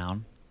strips her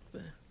down,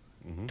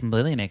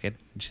 completely naked.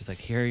 And she's like,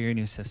 here are your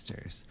new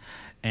sisters.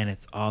 And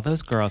it's all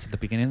those girls at the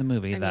beginning of the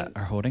movie that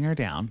are holding her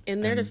down.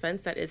 In their And-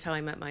 defense, that is how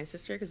I met my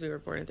sister because we were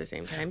born at the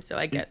same time. So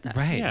I get that.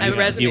 Right. I Yeah.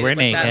 resonated You were with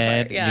that part.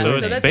 naked. Yeah. So So,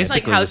 it's that's just like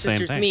basically how the same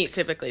sisters thing. meet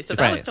typically. So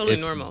that was totally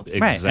normal.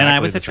 Right. And I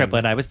was exactly a the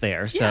triplet. same. I was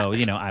there. So,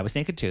 Yeah. I was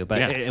naked too, but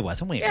Yeah. it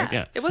wasn't weird. Yeah.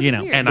 Yeah. It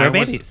wasn't weird. And We're I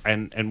babies. was,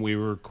 and we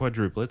were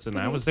quadruplets, and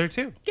I was there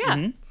too.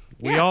 Yeah.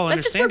 We all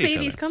That's just where understand each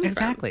babies other. come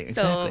Exactly, from.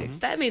 So exactly.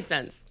 that made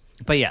sense.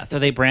 But yeah, so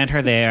they brand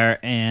her there,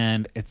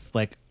 and it's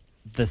like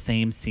the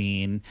same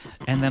scene.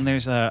 And then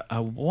there's a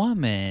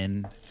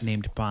woman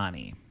named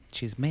Bonnie.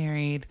 She's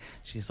married.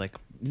 She's like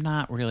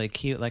not really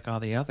cute like all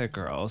the other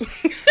girls.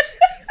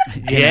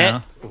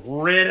 Get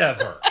rid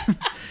of her.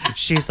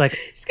 She's like,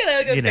 She's got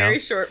like a You know. very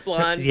short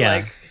blonde. yeah,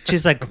 Like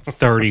she's like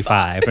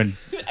 35, and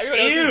everyone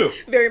else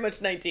is very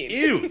much 19.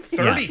 Ew,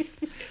 30.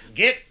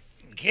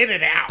 Get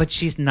it out. but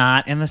she's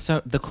not in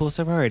the cool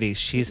sorority.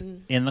 She's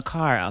in the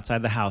car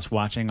outside the house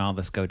watching all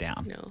this go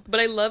down. No,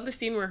 but I love the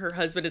scene where her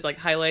husband is like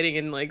highlighting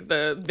in like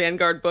the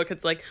Vanguard book.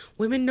 It's like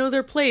women know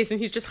their place, and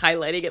he's just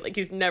highlighting it like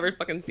he's never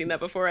fucking seen that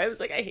before. I was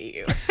like, I hate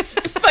you,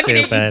 fucking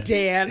hate you, Stupid.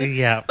 Dan.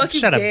 Yeah, Fuck you,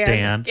 shut up,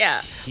 Dan.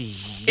 Yeah,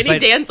 any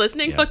But- Dan's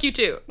listening, Yeah. fuck you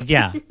too.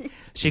 Yeah.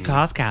 She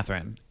calls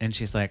Catherine and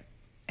she's like,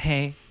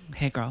 hey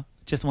girl,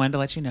 just wanted to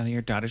let you know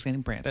your daughter's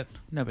getting branded.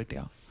 No big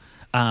deal.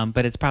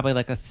 But it's probably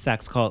like a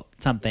sex cult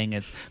something.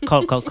 It's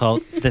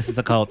cult. This is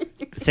a cult.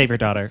 Save your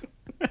daughter.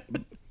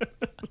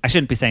 I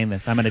shouldn't be saying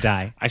this. I'm going to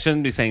die. I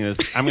shouldn't be saying this.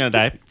 I'm going to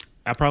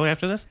die probably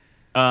after this.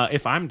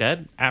 If I'm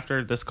dead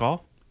after this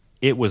call,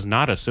 it was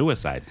not a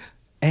suicide.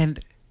 And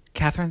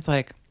Catherine's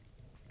like,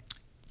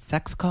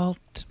 sex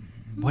cult?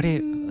 What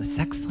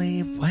sex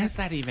slave? What is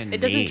that? that even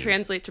It doesn't mean?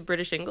 translate to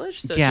British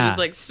English, so Yeah. she was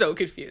like so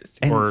confused.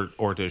 And-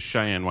 Or to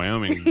Cheyenne,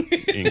 Wyoming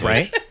English.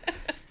 Right?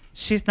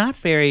 She's not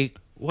very...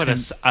 What, a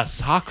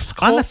socks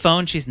On the cult?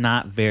 phone, she's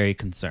not very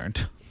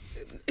concerned.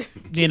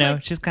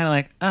 She's kind of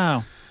like,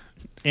 oh,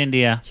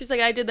 India. She's like,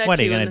 I did that What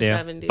are too you in the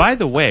gonna do? 70s. By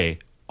the way,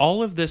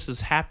 all of this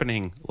is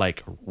happening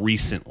like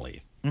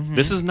recently.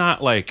 This is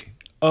not like,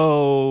 it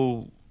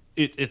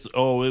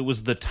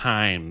was the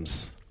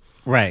times.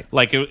 Right.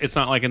 Like it's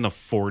not like in the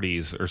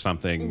 40s or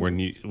something when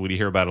you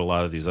hear about a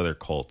lot of these other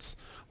cults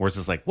where it's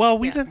just like, well,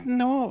 we didn't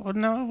know,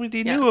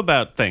 nobody knew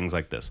about things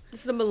like this.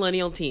 This is a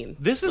millennial teen.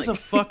 This is a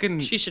fucking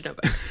She should know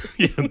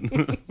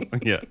better.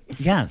 yeah.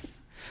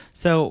 Yes.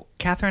 So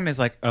Catherine is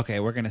like, okay,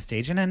 we're going to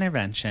stage an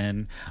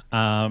intervention.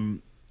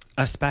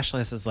 A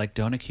specialist is like,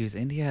 don't accuse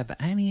India of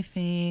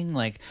anything.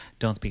 Like,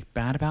 don't speak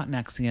bad about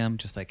Nexium.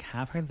 Just like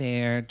have her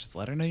there. Just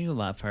let her know you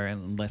love her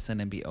and listen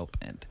and be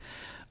open.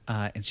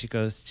 And she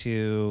goes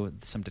to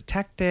some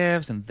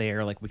detectives and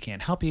they're like, we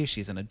can't help you.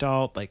 She's an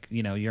adult. Like,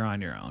 you're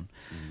on your own.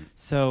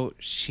 So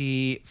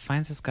she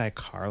finds this guy,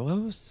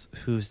 Carlos,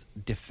 who's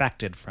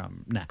defected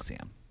from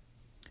Nexium.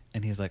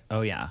 And he's like,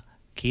 oh, yeah.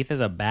 Keith is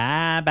a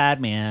bad, bad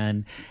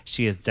man.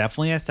 She is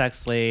definitely a sex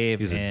slave.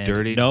 He's a and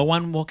dirty- no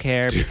one will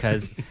care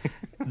because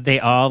they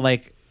all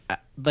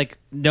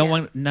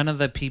none of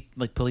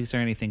the police or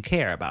anything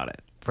care about it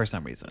for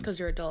some reason. Because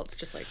you're adults,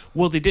 just like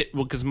Well, they did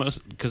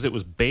because it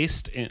was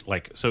based in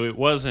so it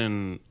was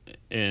in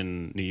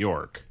New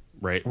York,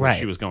 right? Where Right.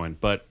 she was going,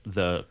 but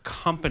the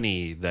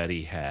company that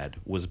he had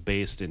was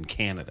based in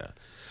Canada,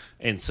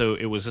 and so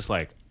it was just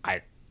like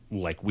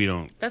we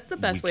don't. that's the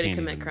best we way to can't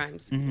commit even-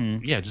 crimes.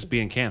 Yeah, just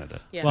be in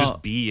Canada. Yeah. Well-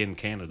 Just be in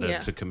Canada Yeah.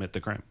 to commit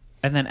the crime.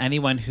 And then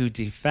anyone who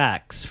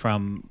defects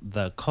from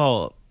the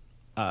cult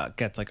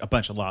gets like a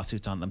bunch of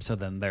lawsuits on them. So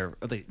then they're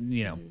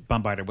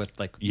bombarded with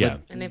like Yeah.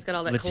 And they've got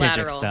all that litigious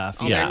collateral,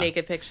 stuff. all Yeah. their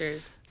naked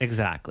pictures.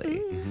 Exactly.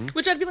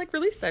 Which I'd be like,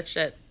 release that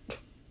shit.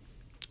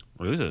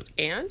 What is it?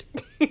 And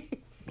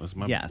That's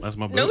my. Yes. That's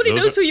my. nobody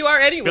knows who you are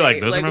anyway. feel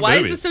like those are my why is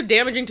boobies. this so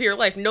damaging to your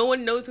life? No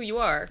one knows who you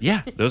are.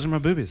 Yeah, those are my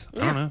boobies. I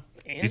don't know.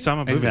 And? You saw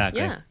my boobies.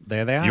 Exactly. Yeah.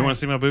 There they are. You want to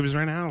see my boobies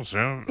right now? I'll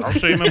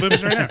show you my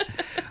boobies right now.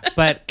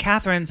 But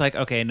Catherine's like,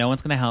 okay, no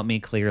one's going to help me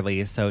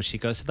clearly. So she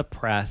goes to the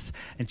press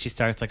and she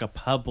starts like a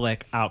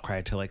public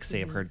outcry to like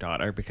save her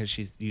daughter because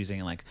she's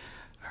using like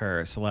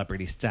her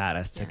celebrity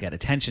status to get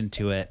attention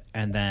to it.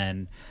 And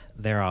then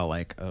they're all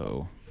like,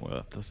 oh,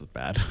 well, this is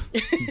bad.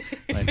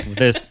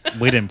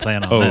 We didn't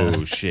plan on Oh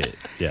this. shit!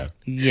 Yeah.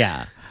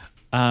 Yeah.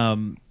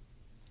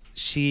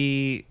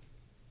 She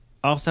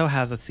also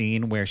has a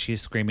scene where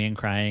she's screaming and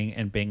crying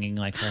and banging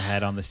like her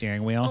head on the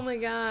steering wheel. Oh my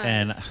God.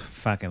 And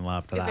fucking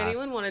loved If that.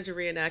 anyone wanted to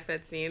reenact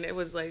that scene, it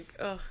was like,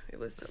 oh, it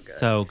was so good.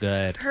 So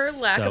good. Her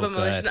lack So of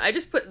emotion. good. I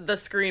just put the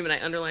scream and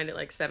I underlined it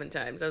like 7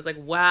 times. I was like,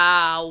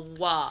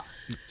 wow.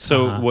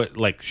 So Uh-huh. what?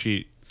 Like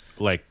she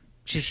like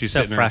She's so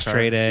sitting in her car.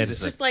 frustrated.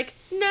 She's just like,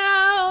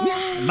 no,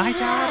 My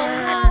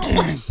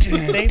daughter!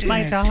 Save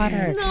my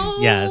daughter! no.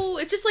 Yes.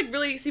 It just like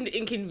really seemed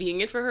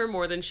inconvenient for her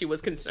more than she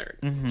was concerned.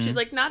 She's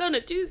like, not on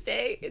a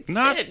Tuesday. It's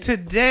Not Finn.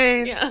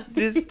 today. Yeah.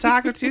 This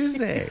Taco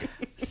Tuesday.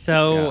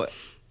 So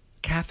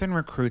Catherine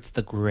recruits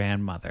the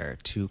grandmother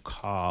to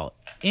call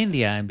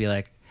India and be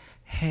like,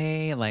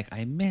 hey, like,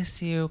 I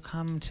miss you.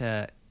 Come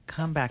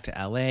back to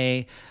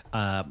LA.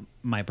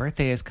 My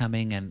birthday is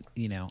coming, and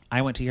you know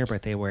I went to your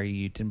birthday where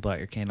you didn't blow out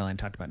your candle and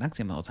talked about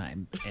NXIVM the whole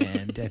time,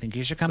 and I think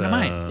you should come to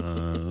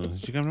mine. You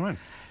should come to mine.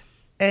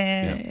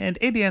 And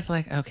India's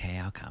like, okay,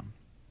 I'll come.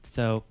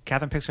 So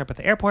Catherine picks her up at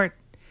the airport,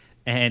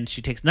 and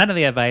she takes none of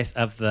the advice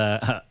of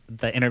the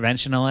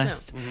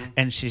interventionalist,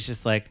 and she's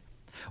just like,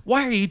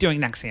 why are you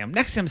doing NXIVM?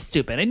 NXIVM's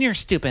stupid, and you're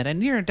stupid,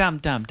 and you're dummy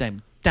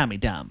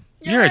dumb.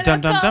 You're a at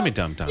dumb cult. dummy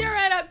dumb dumb. You're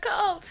at a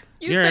cult.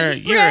 You're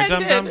a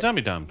dumb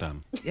dummy dumb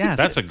dumb. Yeah,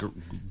 That's a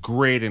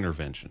great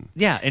intervention.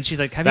 Yeah, and she's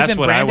like, have That's you been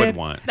what branded? I would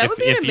want. That would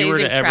be an if you were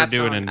amazing to ever trap do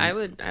song. an I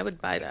would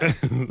buy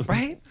that.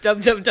 Right? Dum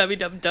dum dummy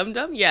dum dum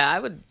dum. Yeah, I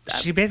would.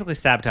 She basically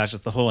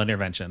sabotages the whole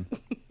intervention.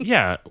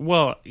 Yeah,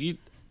 well,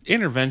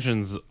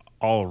 interventions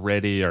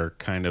already are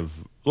kind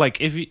of like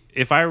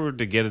if I were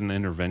to get an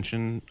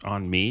intervention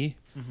on me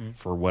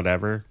for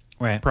whatever,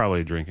 Right.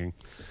 probably drinking,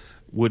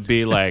 would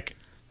be like,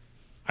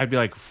 I'd be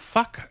like,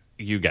 fuck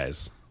you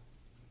guys.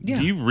 Yeah.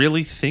 Do you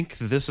really think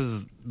this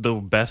is the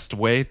best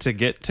way to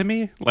get to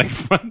me? Like,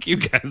 fuck you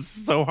guys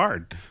so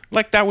hard.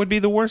 Like, that would be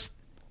the worst.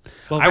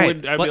 Well, I right.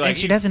 would- I'd be Well, like, and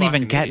she "You doesn't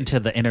even fucking get idiot." into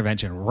the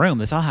intervention room.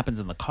 This all happens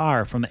in the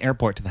car from the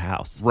airport to the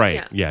house.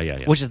 Right. Yeah.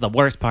 Yeah. Which is the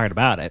worst part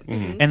about it.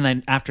 And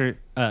then after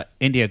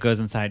India goes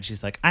inside,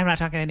 she's like, I'm not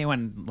talking to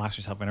anyone, locks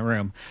herself in a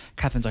room.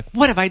 Catherine's like,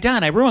 what have I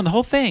done? I ruined the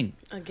whole thing.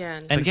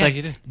 Again. And like, it's yeah, like,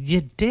 you did.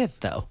 You did,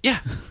 though. Yeah.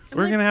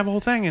 We're going to have a whole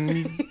thing.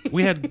 And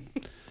we had.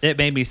 It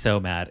made me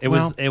so mad. It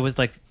was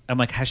like, I'm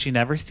like, has she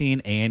never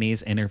seen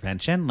A&E's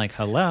Intervention? Like,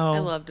 hello. I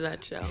loved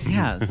that show.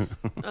 Yes.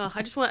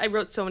 I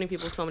wrote so many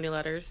people so many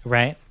letters.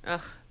 Right? Ugh.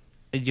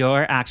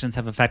 Your actions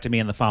have affected me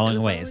in the following In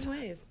the ways.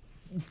 following ways.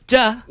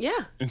 Duh. Yeah.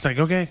 It's like,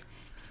 okay.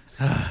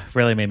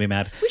 Really made me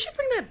mad. We should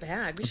bring that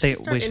back. We should They-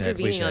 start we should, we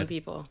intervening on should.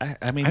 people.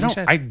 I mean, I we don't.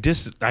 should. I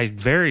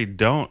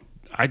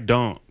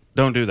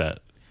don't do that.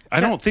 I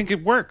don't think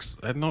it works.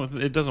 I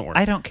don't. It doesn't work.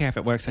 I don't care if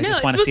it works. I No, just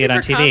it's want to see it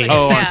on supposed to be TV. for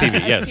Oh, on Yeah, TV.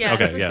 it's- Yes. yeah,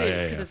 Okay. it's Yeah. for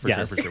Yeah. because Yeah. it's- For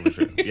Yes. sure. For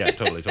sure. Yeah.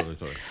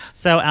 Totally.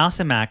 So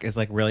Allison Mack is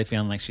like really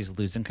feeling like she's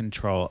losing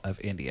control of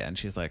India, and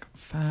she's like,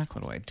 "Fuck,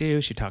 what do I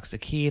do?" She talks to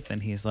Keith,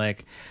 and he's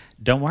like,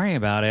 "Don't worry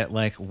about it.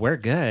 Like, we're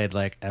good.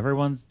 Like,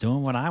 everyone's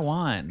doing what I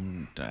want.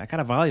 And I got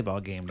a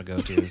volleyball game to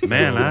go to." So.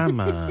 Man,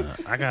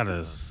 I got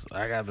this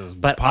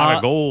but pot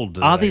of gold.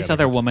 that All I these gotta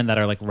other go- women that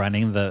are like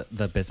running the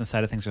business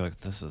side of things are like,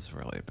 "This is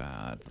really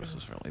bad. This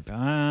is really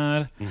bad."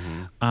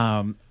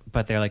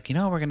 But they're like, you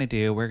know what we're gonna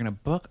do? We're gonna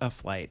book a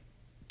flight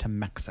to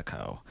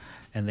Mexico,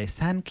 and they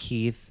send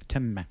Keith to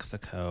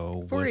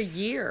Mexico For a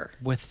year.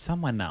 with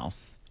someone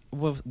else.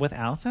 With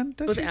Allison?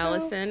 Did With she go?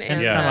 Allison and and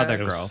some Yeah, other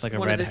it was girl, like a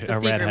one of the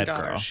Seagram redhead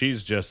daughters. girl.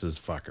 She's just as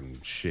fucking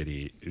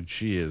shitty.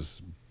 She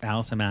is,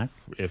 Allison Mack.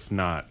 if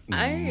not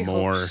I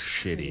more hope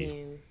shitty. I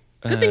mean,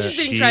 good thing she's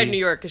being she- tried in New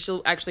York because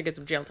she'll actually get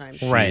some jail time.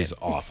 Right. She's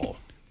awful.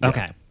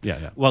 Okay.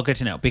 Yeah. Well, good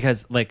to know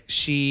because like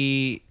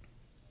she,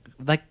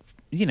 like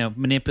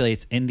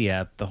manipulates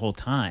India the whole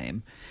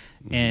time,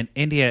 and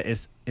India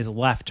is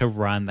left to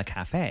run the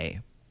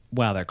cafe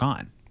while they're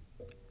gone,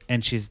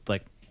 and she's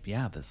like,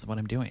 "Yeah, this is what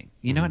I'm doing."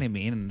 You know what I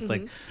mean? And it's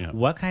like, Yeah.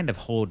 what kind of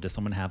hold does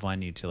someone have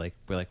on you to like?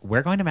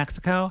 We're going to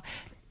Mexico.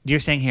 You're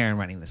staying here and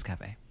running this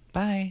cafe.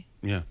 Bye.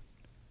 Yeah.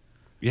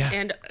 Yeah.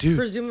 And dude.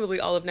 presumably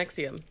all of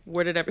NXIVM.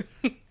 Where did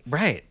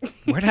Right.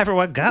 Where'd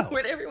everyone go?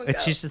 Where'd everyone And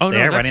go? she's just Oh, no,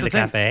 there that's running the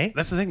thing. cafe.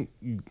 That's the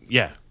thing.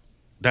 Yeah.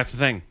 That's the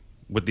thing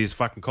with these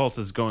fucking cults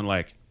is going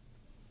like,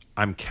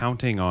 I'm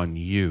counting on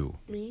you.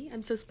 Me?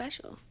 I'm so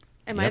special.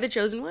 Am I Yep. the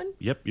chosen one?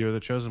 Yep, you're the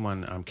chosen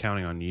one. I'm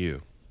counting on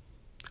you.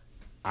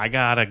 I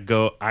gotta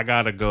go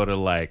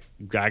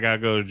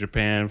to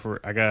Japan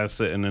I gotta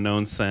sit in an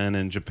onsen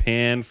in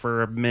Japan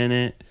for a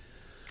minute.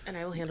 And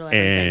I will handle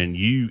everything.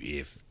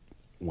 And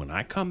when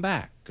I come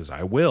back, because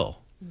I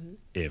will,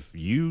 if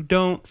you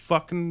don't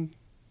fucking,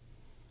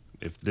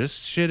 if this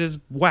shit is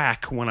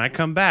whack when I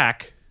come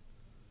back,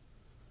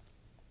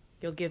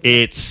 You'll give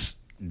me.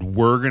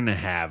 we're gonna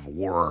have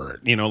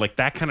word, like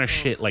that kind of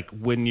shit. Like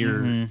when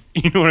you're,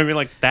 you know what I mean?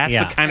 Like that's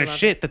Yeah. the kind I of love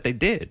shit that they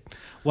did.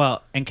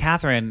 Well, and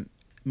Catherine,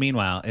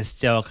 meanwhile, is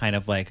still kind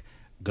of like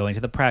going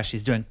to the press.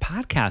 She's doing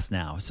podcasts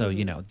now, so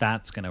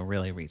that's going to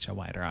really reach a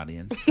wider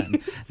audience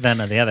than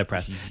the other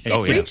press. It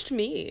Oh, yeah. reached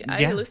me. I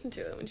Yeah. listened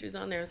to it when she was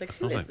on there. I was like,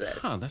 who I was is like, this?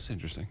 oh, that's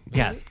interesting.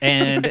 Yes,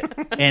 and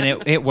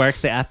it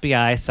works. The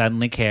FBI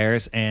suddenly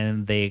cares,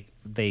 and they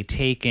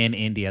take in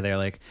India. They're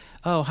like,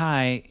 "Oh,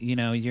 hi,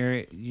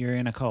 you're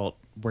in a cult.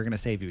 We're gonna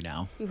save you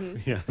now."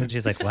 Yeah. And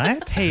she's like,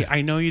 "What?" Hey,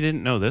 I know you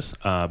didn't know this,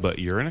 but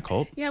you're in a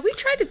cult, Yeah, we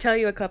tried to tell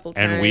you a couple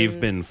times. and we've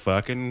been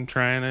fucking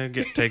trying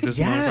to take this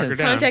Yes. motherfucker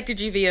down.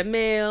 contacted you via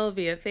mail,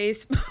 via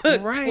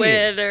Facebook, Right.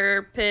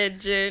 Twitter,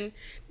 Pigeon.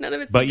 None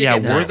of it's. But yeah,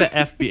 good we're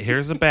enough. the FBI.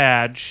 Here's a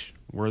badge.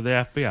 We're the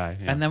FBI.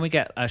 Yeah. And then we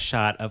get a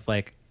shot of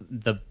like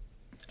the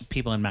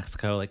people in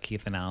Mexico, like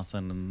Keith and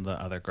Allison and the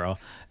other girl,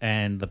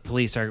 and the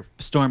police are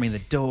storming the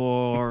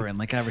door and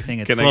like everything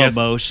in slow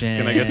motion.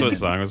 Can I guess what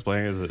song was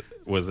playing?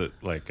 Was it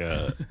like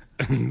this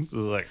is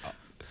like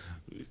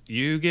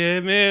you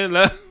give me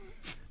love?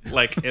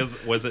 Like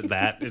was it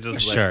that? It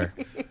just sure.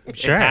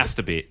 It has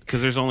to be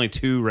because there's only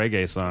 2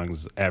 reggae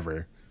songs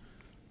ever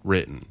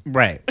written.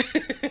 Right.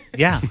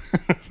 Yeah.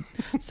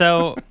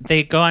 So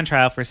they go on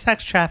trial for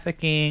sex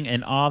trafficking,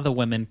 and all the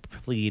women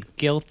plead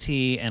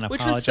guilty and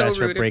apologize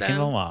for breaking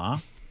the law.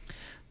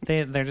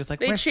 They're just like,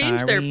 they we're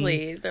changed sorry. their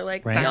pleas. They're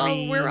like,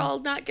 Right. we're all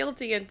not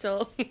guilty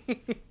until.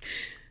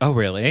 Oh,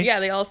 really?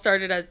 Yeah, they all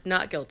started as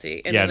not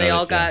guilty, and then they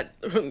all got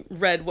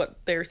read what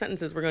their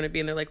sentences were going to be,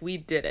 and they're like, we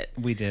did it.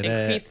 We did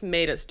and it. Keith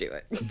made us do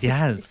it.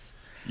 Yes.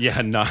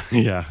 Yeah, no,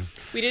 yeah.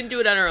 We didn't do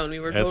it on our own. We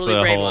were That's totally the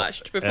whole-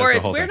 brainwashed. Before that's the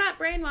it's, whole we're thing. not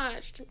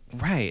brainwashed.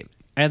 Right.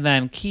 And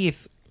then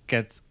Keith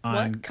gets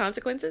on. What?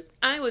 Consequences?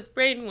 I was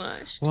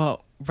brainwashed.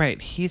 Well,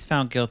 right. He's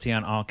found guilty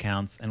on all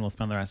counts and will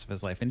spend the rest of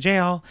his life in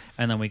jail.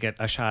 And then we get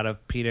a shot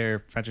of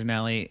Peter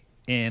Fedrinelli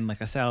in like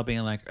a cell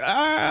being like,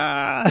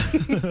 ah.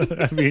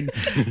 I mean,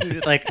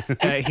 like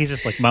he's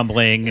just like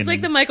mumbling. It's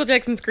like the Michael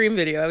Jackson Scream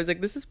video. I was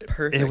like, this is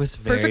perfect. It was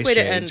very perfect way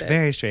strange, to end it.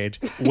 Very strange.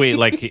 Wait,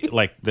 like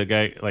the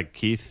guy, like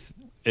Keith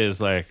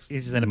is like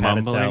He's just in a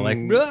padded cell, like,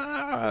 mumbling.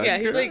 ah, Yeah,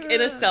 he's like in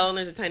a cell and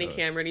there's a tiny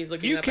camera and he's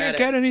looking you up can't at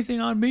get it. anything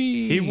on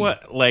me. He's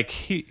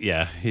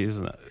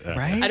not,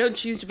 Right? I don't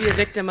choose to be a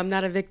victim. I'm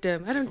not a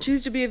victim. I don't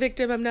choose to be a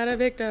victim. I'm not a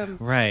victim.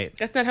 Right.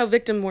 That's not how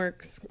victim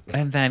works.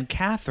 And then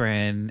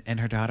Catherine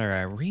and her daughter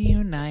are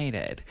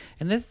reunited.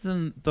 And this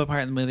is the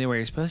part in the movie where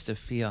you're supposed to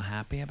feel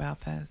happy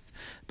about this.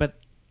 But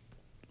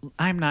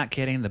I'm not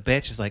kidding. The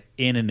bitch is like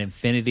in an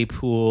infinity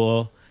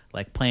pool,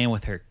 like playing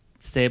with her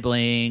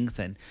siblings.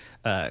 And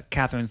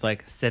Catherine's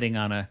like sitting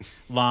on a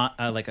lawn,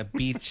 like a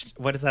beach.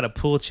 What is that? A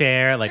pool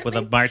chair, like with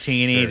a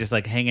martini, Sure. just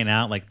like hanging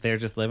out. Like they're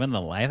just living the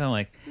life. I'm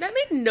like, That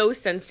made no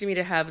sense to me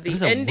to have the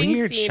was a ending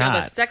weird scene of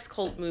a shot. sex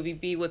cult movie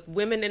be with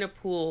women in a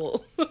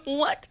pool.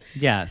 What?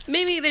 yes.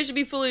 Maybe they should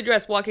be fully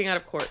dressed walking out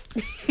of court.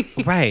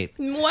 Right.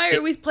 Why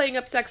are we playing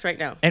up sex right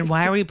now? And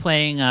why are we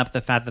playing up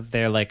the fact that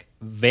they're like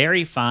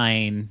very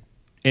fine?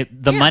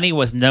 The Yeah. money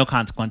was no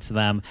consequence to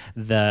them.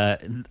 All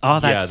that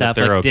Yeah, stuff that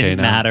they're like okay didn't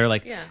now. matter.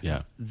 Like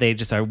Yeah. they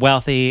just are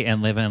wealthy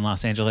and live in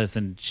Los Angeles,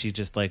 and she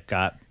just like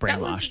got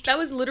brainwashed. That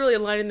was literally a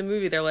line in the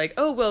movie. They're like,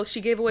 "Oh well,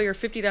 she gave away her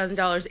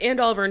 $50,000 and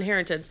all of her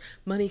inheritance.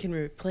 Money can be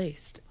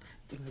replaced."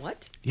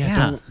 What?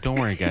 Yeah. Don't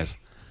worry, guys.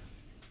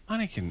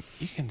 You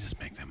can just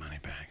make that money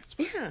back.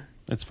 Yeah.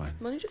 It's fine.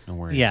 Money just- No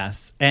worries.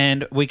 Yes,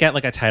 and we get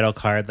like a title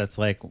card that's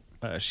like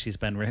she's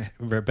been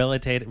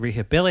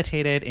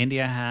rehabilitated.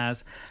 India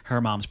has. Her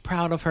mom's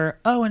proud of her.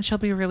 Oh, and she'll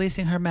be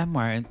releasing her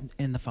memoir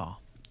in the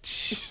fall.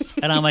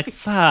 And I'm like,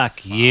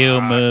 fuck you,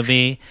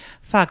 movie.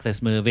 Fuck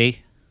this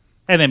movie.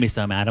 It made me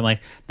so mad. I'm like,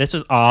 this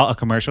was all a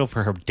commercial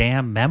for her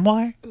damn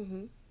memoir?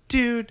 Mm-hmm.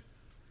 Dude.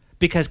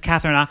 Because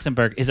Catherine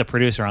Oxenberg is a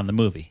producer on the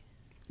movie.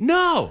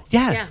 No.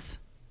 Yes.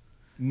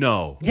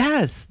 No.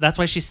 Yes. That's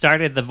why she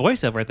started the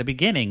voiceover at the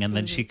beginning. And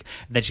then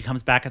Mm-hmm. she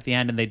comes back at the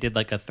end and they did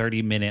like a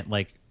 30-minute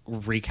like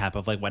recap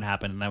of like what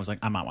happened. And I was like,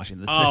 I'm not watching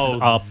this. This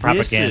is all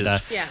propaganda.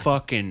 This is Yeah.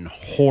 fucking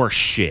horse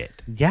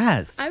shit.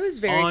 Yes. I was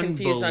very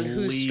confused on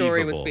whose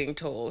story was Unbelievable. being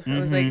told. I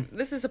was like,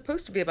 "This is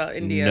supposed to be about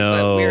India, No.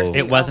 but we're seeing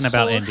It wasn't a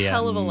about whole India.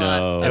 Hell of a No.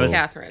 lot It of was-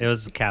 Catherine." It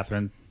was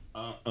Catherine.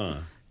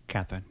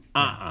 Catherine.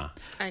 I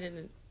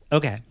didn't.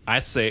 Okay. I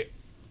say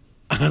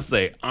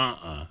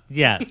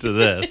Yes. to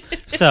this.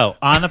 So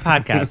on the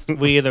podcast,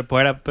 we either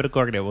put a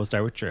cork in it. We'll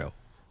start with Drew.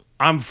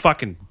 I'm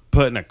fucking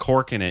putting a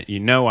cork in it. You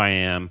know I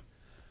am.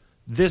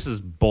 This is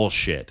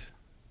bullshit.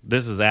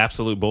 This is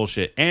absolute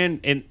bullshit.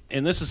 And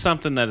this is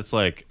something that it's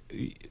like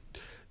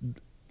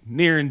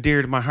near and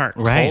dear to my heart.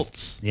 Right.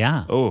 Cults.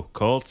 Yeah. Oh,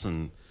 cults.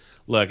 And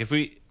look,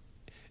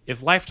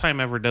 if Lifetime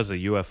ever does a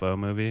UFO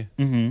movie,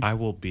 Mm-hmm. I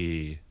will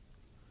be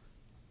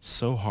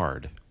so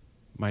hard.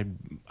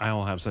 I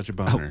will have such a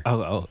boner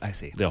Oh, I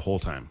see. the whole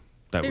time.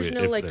 That There's we-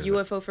 no if like there's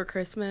UFO for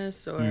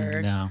Christmas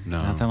or No,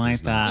 No, nothing like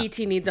there's not. that.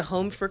 E.T. needs a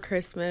home for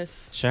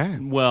Christmas. Sure.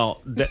 Well,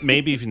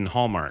 maybe even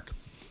Hallmark.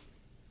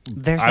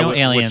 There's I no would-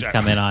 aliens which I-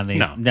 coming on these.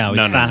 No, No, no, it's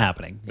no, not no.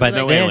 happening. But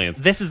No this,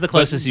 aliens. this is the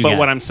closest you but get.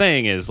 what I'm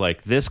saying is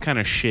like this kind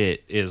of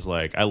shit is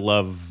like I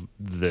love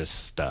this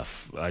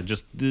stuff. I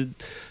just did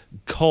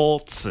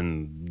cults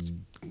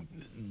and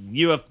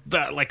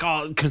UFO, like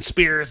all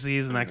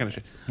conspiracies and that kind of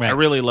shit. Right. I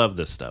really love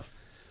this stuff.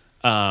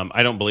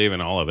 I don't believe in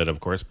all of it,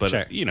 of course, but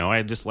Sure.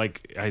 I just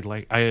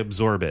I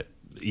absorb it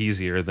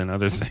easier than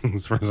other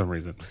things for some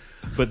reason.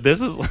 But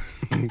this is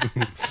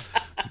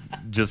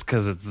just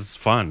because it's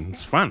fun.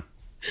 It's fun.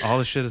 All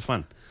this shit is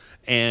fun,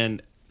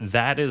 and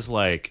that is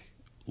like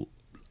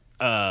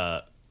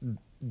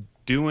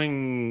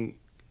doing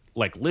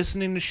like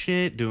listening to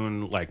shit,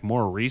 doing like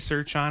more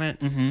research on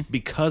it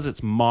because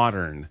it's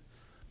modern,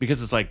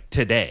 because it's like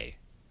today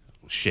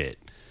shit.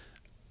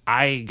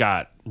 I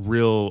got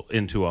real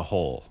into a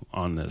hole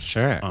on this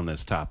Sure. on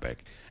this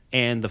topic,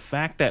 and the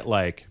fact that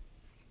like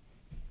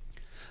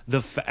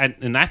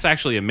and that's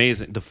actually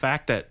amazing. The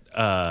fact that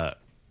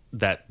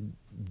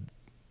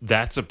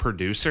that's a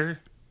producer,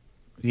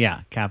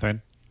 Yeah,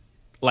 Catherine.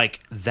 like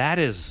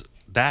that's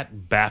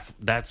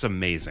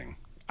amazing.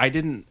 I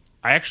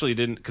actually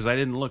didn't because I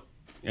didn't look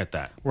at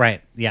that.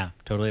 Right. Yeah,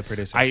 totally a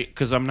producer.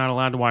 Because I'm not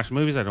allowed to watch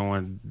movies. I don't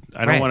want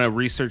Right. to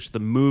research the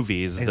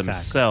movies Exactly.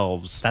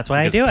 themselves. That's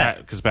why I do it.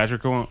 Because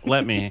Patrick won't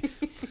let me.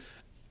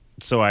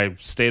 So I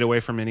stayed away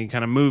from any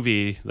kind of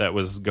movie that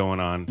was going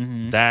on.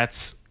 Mm-hmm.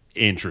 That's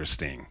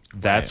interesting.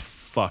 That's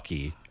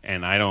fucky,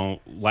 and I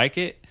don't like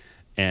it.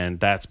 And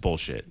that's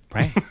bullshit.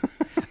 Right.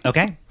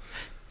 Okay.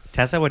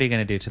 Tessa, what are you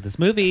going to do to this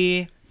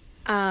movie?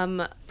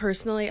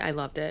 Personally, I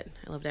loved it.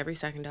 I loved every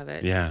second of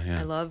it. Yeah, yeah.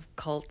 I love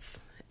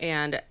cults.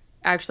 And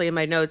actually in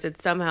my notes,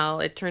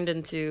 it turned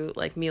into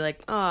like me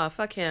like, oh,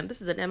 fuck him.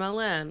 This is an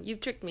MLM.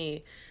 You've tricked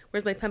me.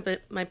 Where's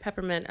my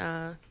peppermint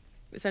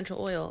essential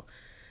oil?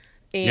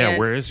 And Yeah,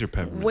 where is your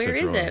peppermint? Where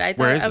is essential it? oil? I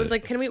Where thought is I was it?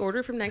 like, can we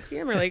order from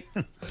Nexium or like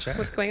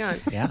what's going on?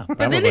 Yeah, But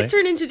then probably. it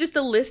turned into just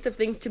a list of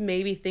things to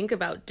maybe think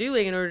about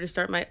doing in order to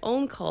start my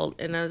own cult.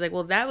 And I was like,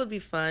 well, that would be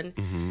fun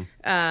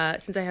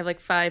since I have like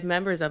 5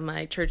 members of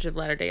my Church of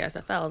Latter-day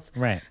SFLs.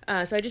 Right.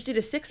 So I just did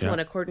a 6th one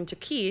according to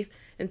Keith.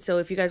 And so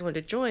if you guys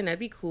wanted to join, that'd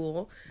be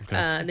cool.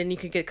 Then you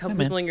could get a couple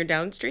I'm in. people in your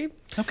downstream.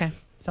 Okay.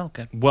 Sounds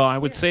good. Well, I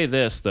would say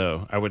this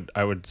though.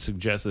 I would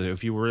suggest that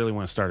if you really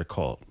want to start a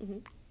cult,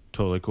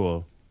 totally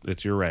cool.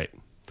 It's your right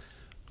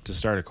to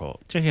start a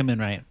cult, It's your human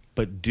right.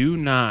 but do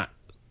not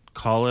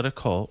call it a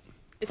cult.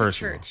 It's first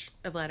a of all. Church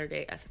of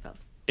Latter-day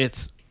SFLs.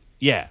 It's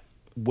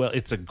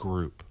it's a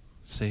group.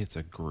 Say it's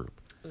a group.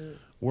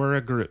 We're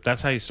a group.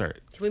 That's how you start.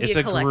 Can we be It's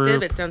a collective?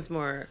 group. It sounds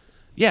more,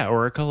 Yeah,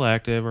 or a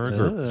collective or a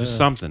group. Just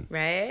something.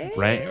 right?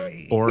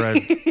 Right? Or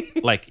a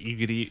like you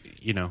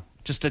could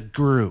just a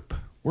group.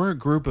 We're a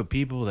group of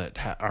people that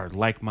are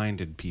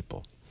like-minded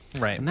people.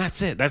 Right. And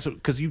that's it. That's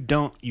because you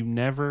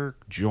never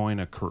join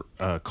a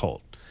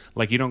cult.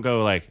 Like you don't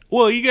go like,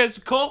 well, you guys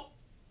a cult?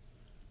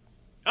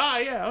 Ah,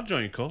 yeah, I'll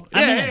join a cult.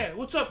 Yeah.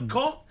 What's up,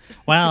 cult?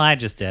 Well, I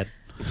just did.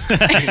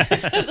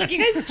 I was like, you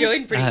guys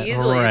joined pretty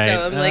easily. right.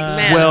 So I'm like,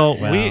 man.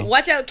 Well,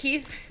 Watch out,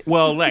 Keith.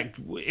 like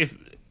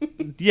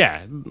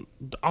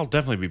I'll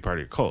definitely be part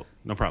of your cult.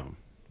 No problem.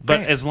 But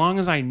Right. as long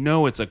as I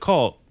know it's a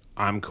cult,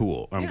 I'm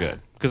cool. I'm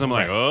good. Because I'm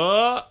like,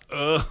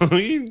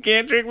 you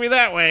can't trick me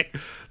that way.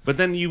 But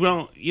then you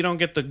don't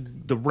get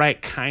the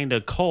right kind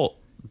of cult.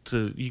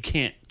 You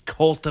can't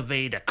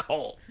cultivate a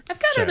cult. I've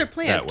got other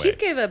plans. that way. Keith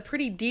gave a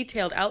pretty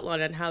detailed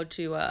outline on how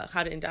to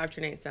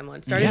indoctrinate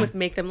someone, starting with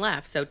make them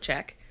laugh. So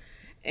check,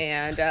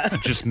 and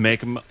Just make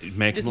them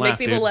just laugh. make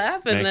people dude.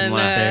 laugh, and Make 'em then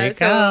laugh. There you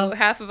so go.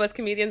 half of us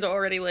comedians are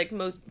already like Be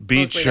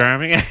mostly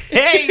charming.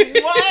 Hey,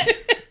 what?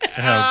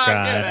 Oh,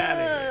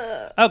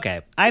 God.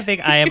 Okay. I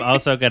think I am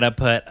also going to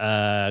put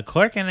a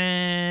cork in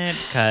it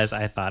because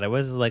I thought it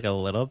was like a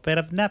little bit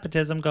of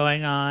nepotism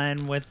going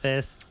on with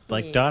this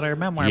like daughter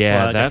memoir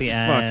Yeah, plug at that's the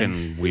end. fucking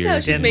This is how weird.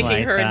 she's Didn't making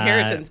like her that.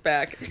 inheritance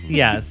back.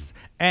 Yes.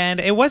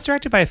 And it was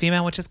directed by a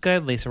female, which is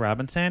good, Lisa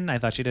Robinson. I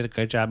thought she did a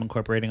good job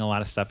incorporating a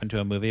lot of stuff into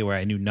a movie where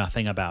I knew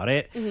nothing about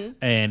it.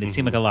 And it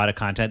seemed like a lot of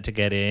content to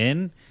get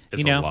in. It's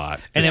you know? a lot.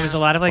 And it It's was a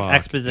lot of like fuck.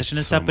 exposition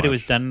It's and stuff, so but it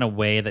was much. done in a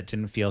way that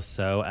didn't feel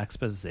so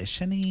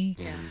exposition-y.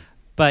 Yeah.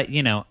 But,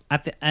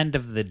 at the end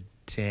of the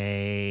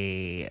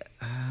day,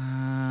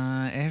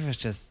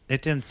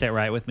 it didn't sit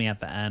right with me at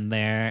the end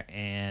there.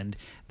 And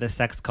the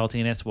sex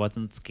cultiness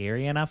wasn't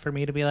scary enough for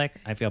me to be like,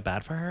 I feel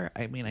bad for her.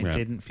 I mean, I Yeah.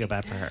 didn't feel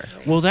bad for her.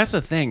 Well, that's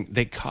the thing.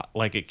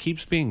 It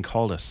keeps being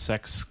called a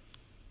sex.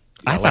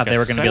 I thought they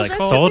were going to be like sex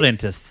sold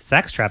into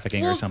sex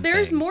trafficking or Well, something.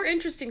 there's more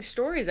interesting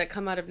stories that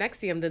come out of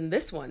Nexium than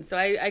this one. So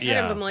I kind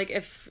Yeah. of am like,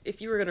 if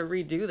you were going to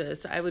redo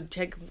this, I would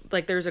take,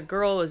 like, there's a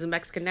girl who was a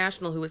Mexican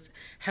national who was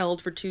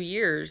held for 2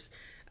 years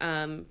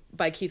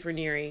by Keith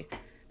Raniere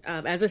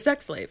as a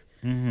sex slave.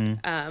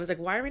 Mm-hmm. I was like,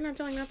 why are we not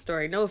telling that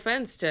story? No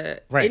offense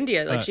to Right.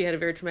 India. Like, she had a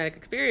very traumatic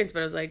experience,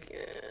 but I was like,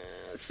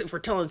 so if we're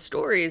telling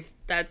stories,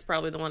 that's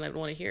probably the one I'd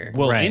want to hear.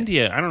 Well, Right.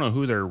 India, I don't know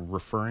who they're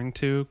referring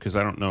to because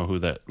I don't know who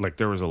that. Like,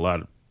 there was a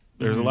lot.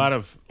 There's a lot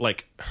of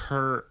like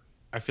her.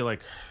 I feel like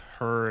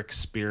her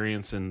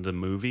experience in the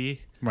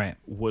movie Right.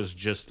 was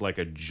just like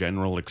a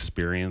general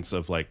experience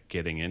of like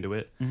getting into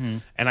it,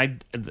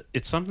 and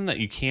it's something that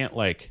you can't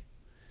like.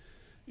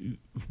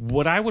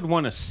 What I would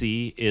want to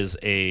see is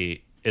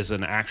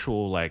an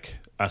actual like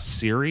a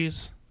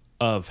series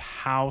of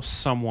how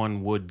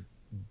someone would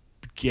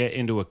get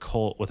into a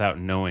cult without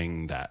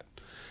knowing that,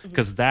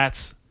 because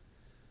that's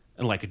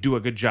and like do a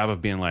good job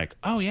of being like,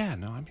 oh yeah,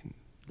 no, I mean,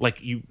 like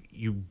you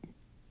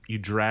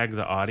drag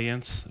the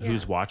audience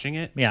who's watching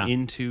it Yeah.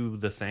 into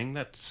the thing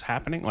that's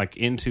happening, like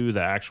into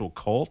the actual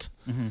cult,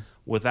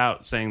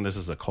 without saying this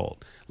is a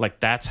cult. Like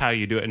that's how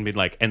you do it, and be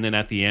like, and then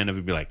at the end of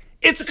it, be like,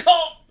 it's a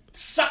cult,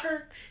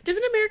 sucker.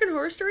 Doesn't American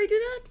Horror Story do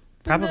that?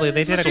 Probably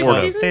they did a Second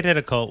cult. season? They did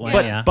a cult one.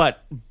 But yeah.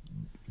 but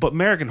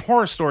American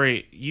Horror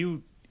Story,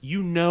 you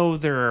you know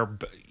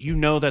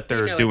that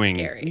they're it's doing,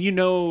 scary.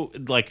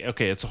 like,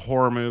 okay, it's a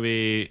horror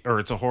movie or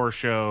it's a horror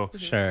show.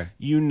 Sure.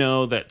 You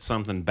know that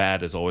something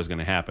bad is always going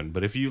to happen.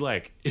 But if you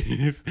like,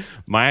 if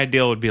my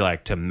ideal would be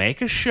like to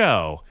make a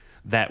show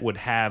that would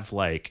have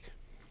like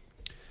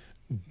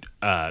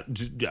a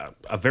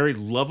very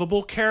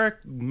lovable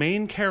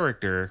main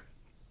character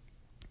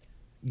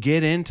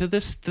get into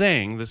this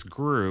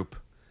group,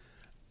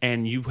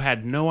 and you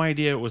had no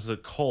idea it was a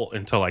cult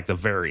until like the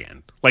very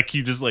end. Like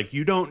you just like,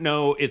 you don't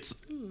know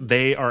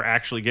they are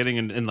actually getting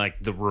in, and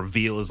like the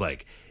reveal is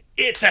like,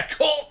 it's a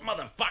cult,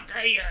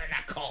 motherfucker. You're in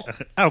a cult.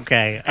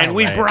 Okay. And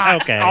we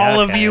brought all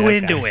of you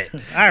into it. All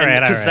right.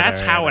 Because that's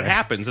how it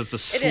happens. It's a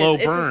slow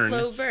burn. It's a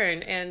slow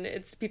burn, and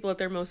it's people at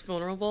their most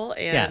vulnerable,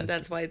 and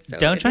that's why it's so.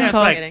 Don't try and It's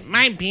call like,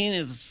 my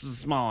penis is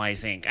small, I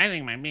think. I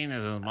think my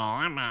penis is small.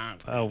 I'm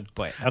not. Oh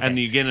boy. Okay. And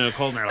you get in a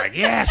cult, and they're like,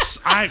 yes,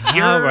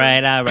 you're. All right.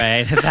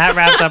 That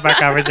wraps up our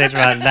conversation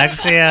about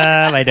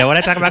Nexium. I don't want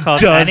to talk about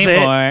cults Does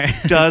anymore.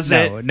 Does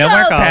it? No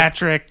more cults.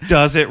 Patrick,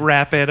 does it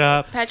wrap it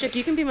up? Patrick,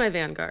 you can be my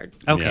vanguard.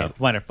 Okay, Yeah.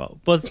 wonderful.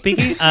 Well,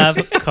 speaking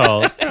of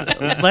cults,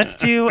 let's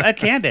do a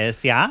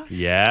Candace, yeah?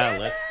 Yeah,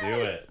 let's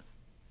do it.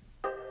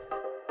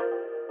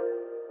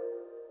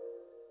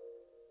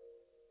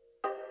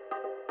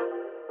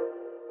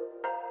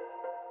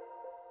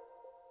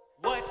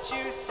 What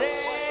you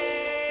say,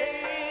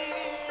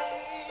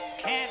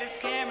 Candace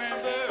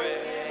Cameron Bure.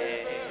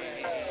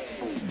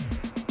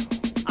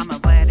 On my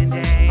wedding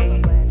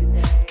day,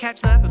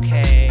 catch the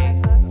bouquet.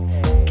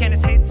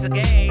 Candace hates the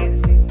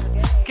gays.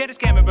 Candace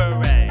Cameron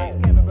Bure.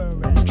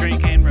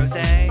 Drinking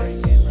rosé,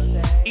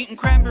 eating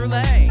creme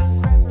brulee.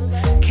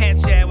 Can't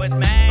share with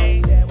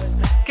me.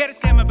 Candace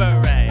Cameron Bure.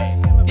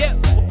 Yeah.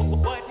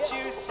 What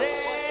you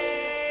say,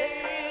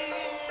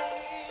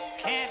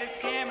 Candace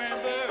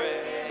Cameron Bure.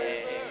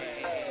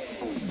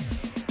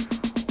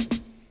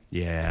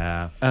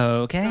 Yeah.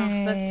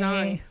 Okay. That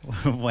song.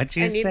 What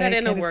you I say? need that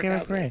in a Candace workout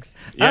Cameron Bure. mix.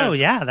 Yeah. Oh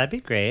yeah, that'd be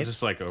great.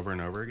 Just like over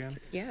and over again?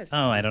 Yes.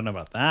 Oh, I don't know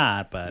about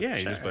that, but Yeah,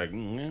 you sure. just be like,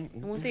 I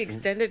want the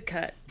extended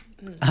cut.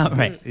 Oh,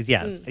 right.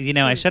 Yes. You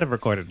know, I should have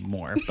recorded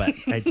more, but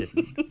I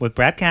didn't. With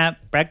Brad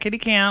Kitty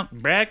Camp.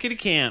 Brad Kitty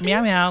Camp.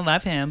 Meow meow,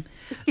 love him.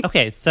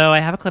 Okay, so I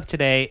have a clip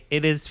today.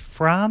 It is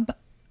from.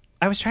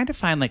 I was trying to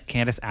find like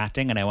Candace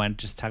acting, and I wanted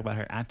to just talk about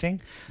her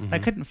acting. I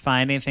couldn't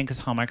find anything because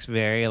Hallmark's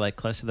very like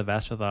close to the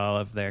vest with all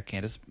of their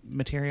Candace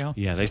material.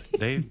 Yeah, they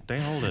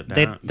hold it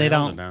They down. they hold it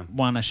don't down.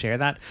 want to share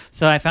that.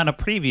 So I found a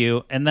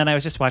preview, and then I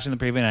was just watching the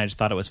preview, and I just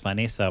thought it was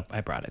funny, so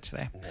I brought it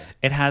today.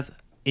 It has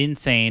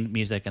insane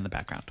music in the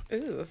background.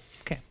 Ooh.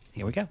 Okay,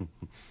 here we go.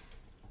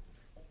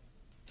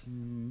 I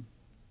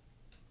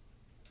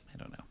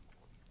don't know.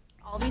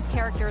 All these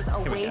characters we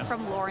away go.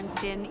 from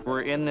Lawrencetown.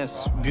 We're in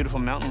this beautiful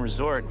mountain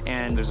resort,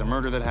 and there's a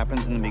murder that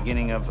happens in the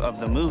beginning of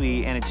the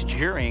movie, and it's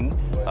during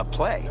a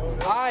play.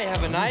 I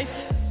have a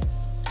knife.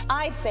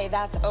 I'd say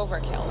that's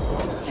overkill.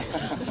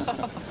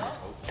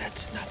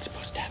 That's not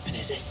supposed to happen,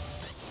 is it?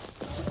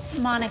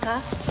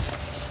 Monica.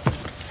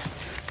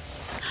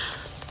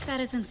 That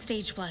isn't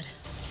stage blood.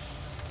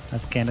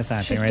 That's Candace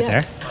acting She's right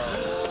dead.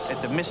 there.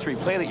 It's a mystery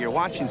play that you're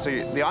watching, so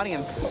the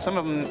audience, some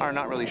of them are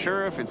not really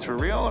sure if it's for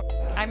real.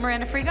 I'm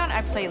Miranda Freegon.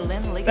 I play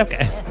Lynn Liggett.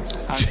 Okay.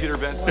 I'm Peter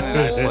Benson, and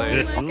I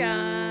play. Oh my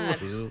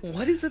god.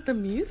 What is with the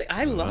music?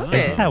 I love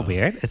Isn't it. that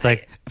weird? It's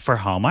like for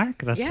Hallmark.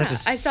 That's Yeah, such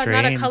a I saw not a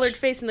strange- colored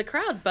face in the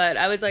crowd, but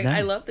I was like, No.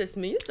 I love this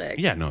music.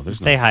 Yeah, no, there's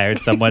no. They hired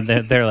someone.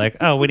 They're like,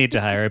 oh, we need to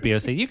hire a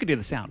POC. You could do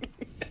the sound.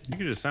 You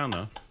can do sound,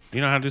 though.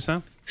 You know how to do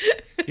sound?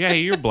 Yeah,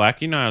 you're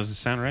black. You know how to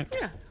sound, right?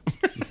 Yeah.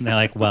 And they're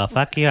like, well,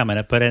 fuck you. I'm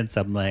gonna put in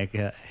some like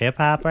hip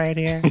hop right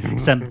here,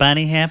 some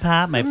bunny hip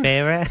hop, my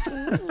favorite.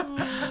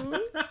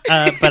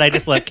 But I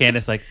just love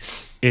Candace. Like,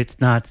 it's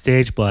not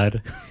stage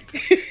blood.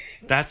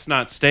 That's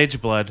not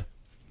stage blood.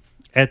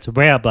 It's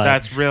real blood.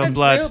 That's real That's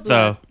blood, real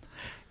blood. though.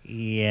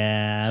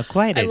 Yeah,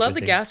 quite. I love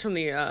the interesting. gas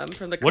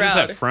from the crowd. What is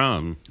that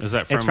from? Is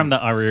that from? It's from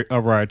the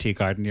Aurora Tea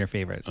Garden. Your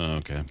favorite. Oh,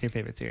 okay. It's your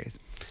favorite series.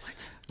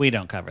 We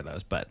don't cover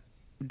those, but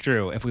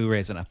Drew, if we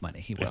raise enough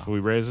money, he will. If we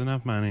raise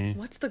enough money.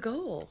 What's the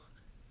goal?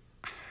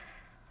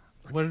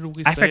 What did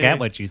we say? I forget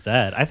what you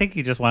said. I think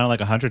you just wanted like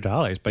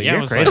 $100, but Yeah, it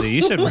you're was crazy. like-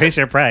 You should raise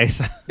your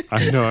price.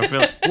 I know. I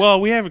feel.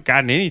 Well, we haven't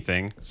gotten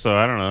anything, so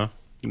I don't know.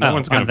 No Oh,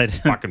 one's gonna on the-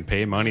 fucking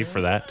pay money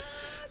for that.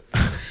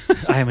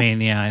 I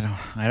mean, yeah,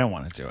 I don't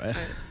want to do it.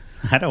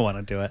 I don't want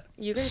to do it.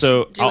 You guys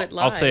So should do it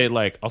live.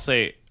 I'll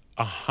say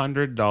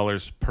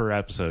 $100 per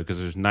episode because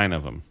there's 9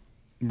 of them.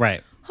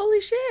 Right.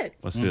 Holy shit!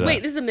 Let's do that.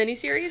 Wait, this is a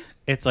miniseries?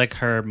 It's like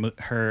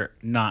her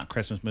not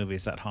Christmas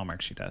movies that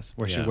Hallmark she does,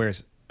 where she Yeah.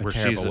 wears a Where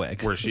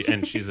terrible she's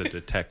wig. she's a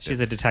detective. She's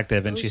a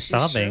detective and Oh, she's she's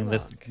solving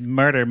this Sherlock.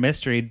 murder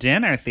mystery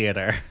dinner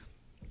theater.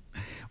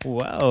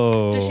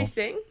 Whoa. Does she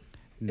sing?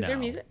 No, Is there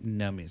music?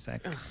 No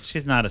music.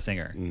 She's not a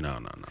singer. no.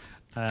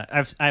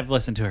 I've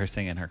listened to her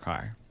sing in her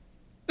car.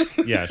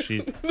 Yeah,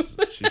 she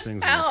sings in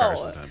the car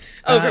sometimes.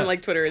 Oh, from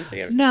like Twitter,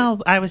 Instagram.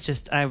 No, I was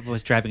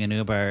driving an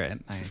Uber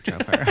and I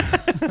drove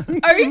her.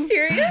 Are you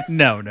serious?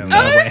 No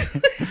way.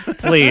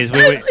 Please,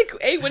 I was like,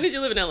 hey, when did you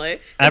live in LA?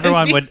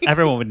 everyone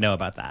would know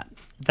about that.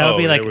 That would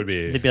be like, it would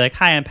be. they'd be like,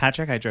 "Hi, I'm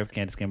Patrick. I drove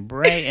Candace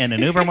Cambray in an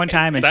Uber one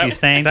time, and she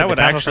sang that to would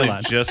the top of her actually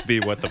lungs." just be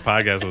what the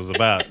podcast was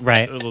about.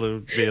 Right.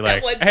 It'll be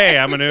like, one hey,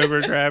 I'm an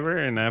Uber driver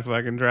and I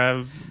fucking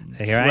drive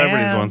Here I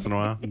celebrities am. once in a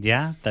while.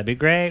 Yeah, that'd be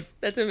great.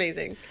 That's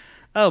amazing.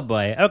 Oh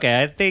boy.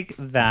 Okay, I think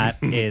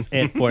that is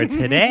it for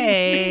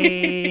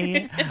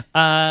today.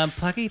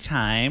 Pluggy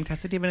time.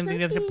 Tessa, do you have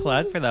anything to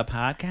plug for the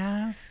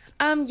podcast?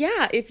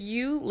 Yeah, if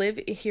you live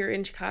here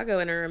in Chicago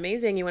and are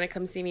amazing, you want to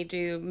come see me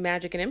do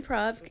magic and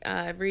improv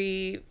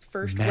every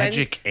first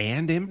Magic Wednesday.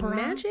 and improv?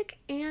 Magic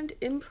and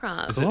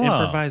improv. Is it Cool.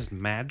 improvised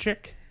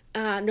magic?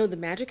 No, the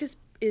magic is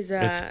It's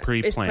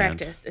pre-planned. It's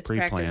practiced. It's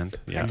pre-planned. practiced.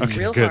 Yeah. Practiced Okay,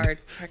 real good. hard.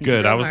 Practiced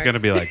Good. real I was hard. going to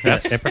be like,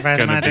 that's Improvised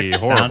going to magic be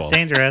horrible. sounds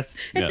dangerous.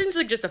 It seems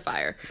like just a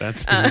fire.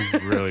 That's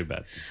really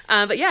bad.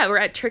 But yeah, we're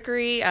at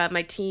Trickery.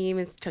 My team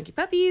is Chunky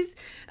Puppies.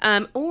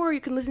 Or you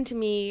can listen to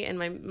me and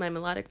my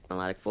melodic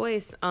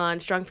voice on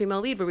Strong Female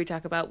Lead, where we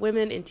talk about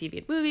women in TV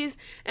and movies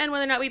and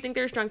whether or not we think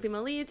they're strong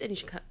female leads. And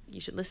you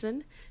should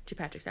listen to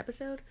Patrick's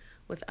episode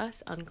with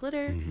us on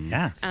Glitter.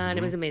 Yes. And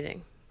it was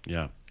amazing.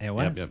 Yeah. It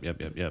was.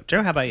 Yep.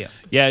 Joe, how about you?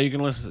 Yeah, you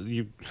can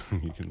listen.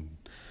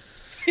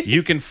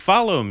 You can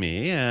follow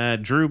me,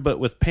 Drew But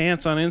With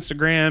Pants on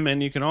Instagram,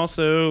 and you can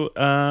also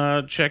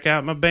check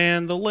out my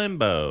band, The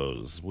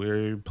Limbos.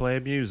 We play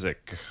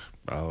music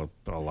a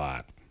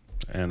lot,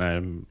 and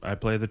I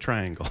play the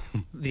triangle.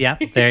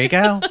 Yep, there you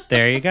go.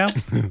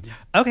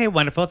 Okay,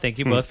 wonderful. Thank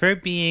you both for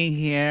being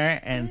here.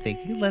 And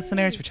thank you,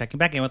 listeners, for checking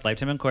back in with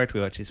Lifetime in Court. We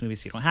watch these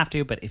movies, so you don't have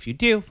to. But if you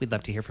do, we'd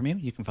love to hear from you.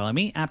 You can follow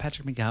me at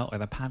Patrick Miguel or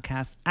the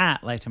podcast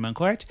at Lifetime in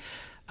Court.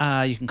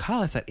 You can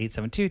call us at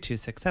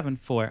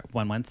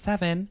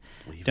 872-267-4117.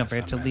 Don't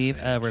forget to leave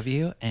a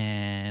review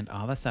and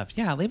all that stuff.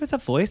 Yeah, leave us a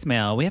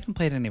voicemail. We haven't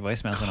played any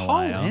voicemails in a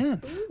while.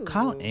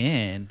 Call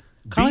in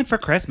for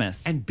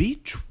Christmas. And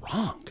be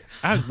drunk.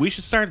 We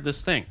should start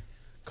this thing.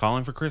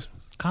 Calling for Christmas.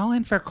 Call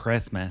in for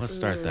Christmas. Let's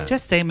start that.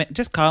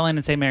 Just call in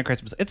and say Merry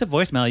Christmas. It's a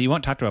voicemail. You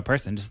won't talk to a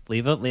person. Just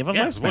leave a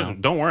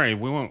voicemail. Don't worry,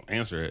 we won't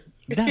answer it.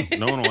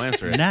 No one will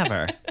answer it.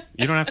 Never.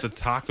 You don't have to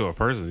talk to a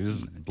person. You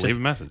just leave a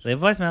message.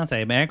 Leave a voicemail and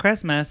say Merry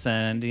Christmas,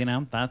 and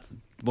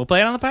we'll play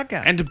it on the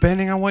podcast. And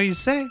depending on what you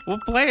say, we'll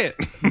play it.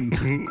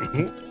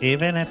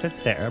 Even if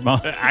it's terrible.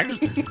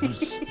 Actually,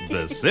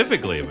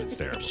 specifically if it's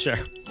terrible. Sure.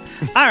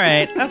 All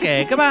right.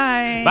 Okay.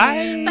 Goodbye.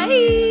 Bye.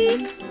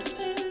 Bye.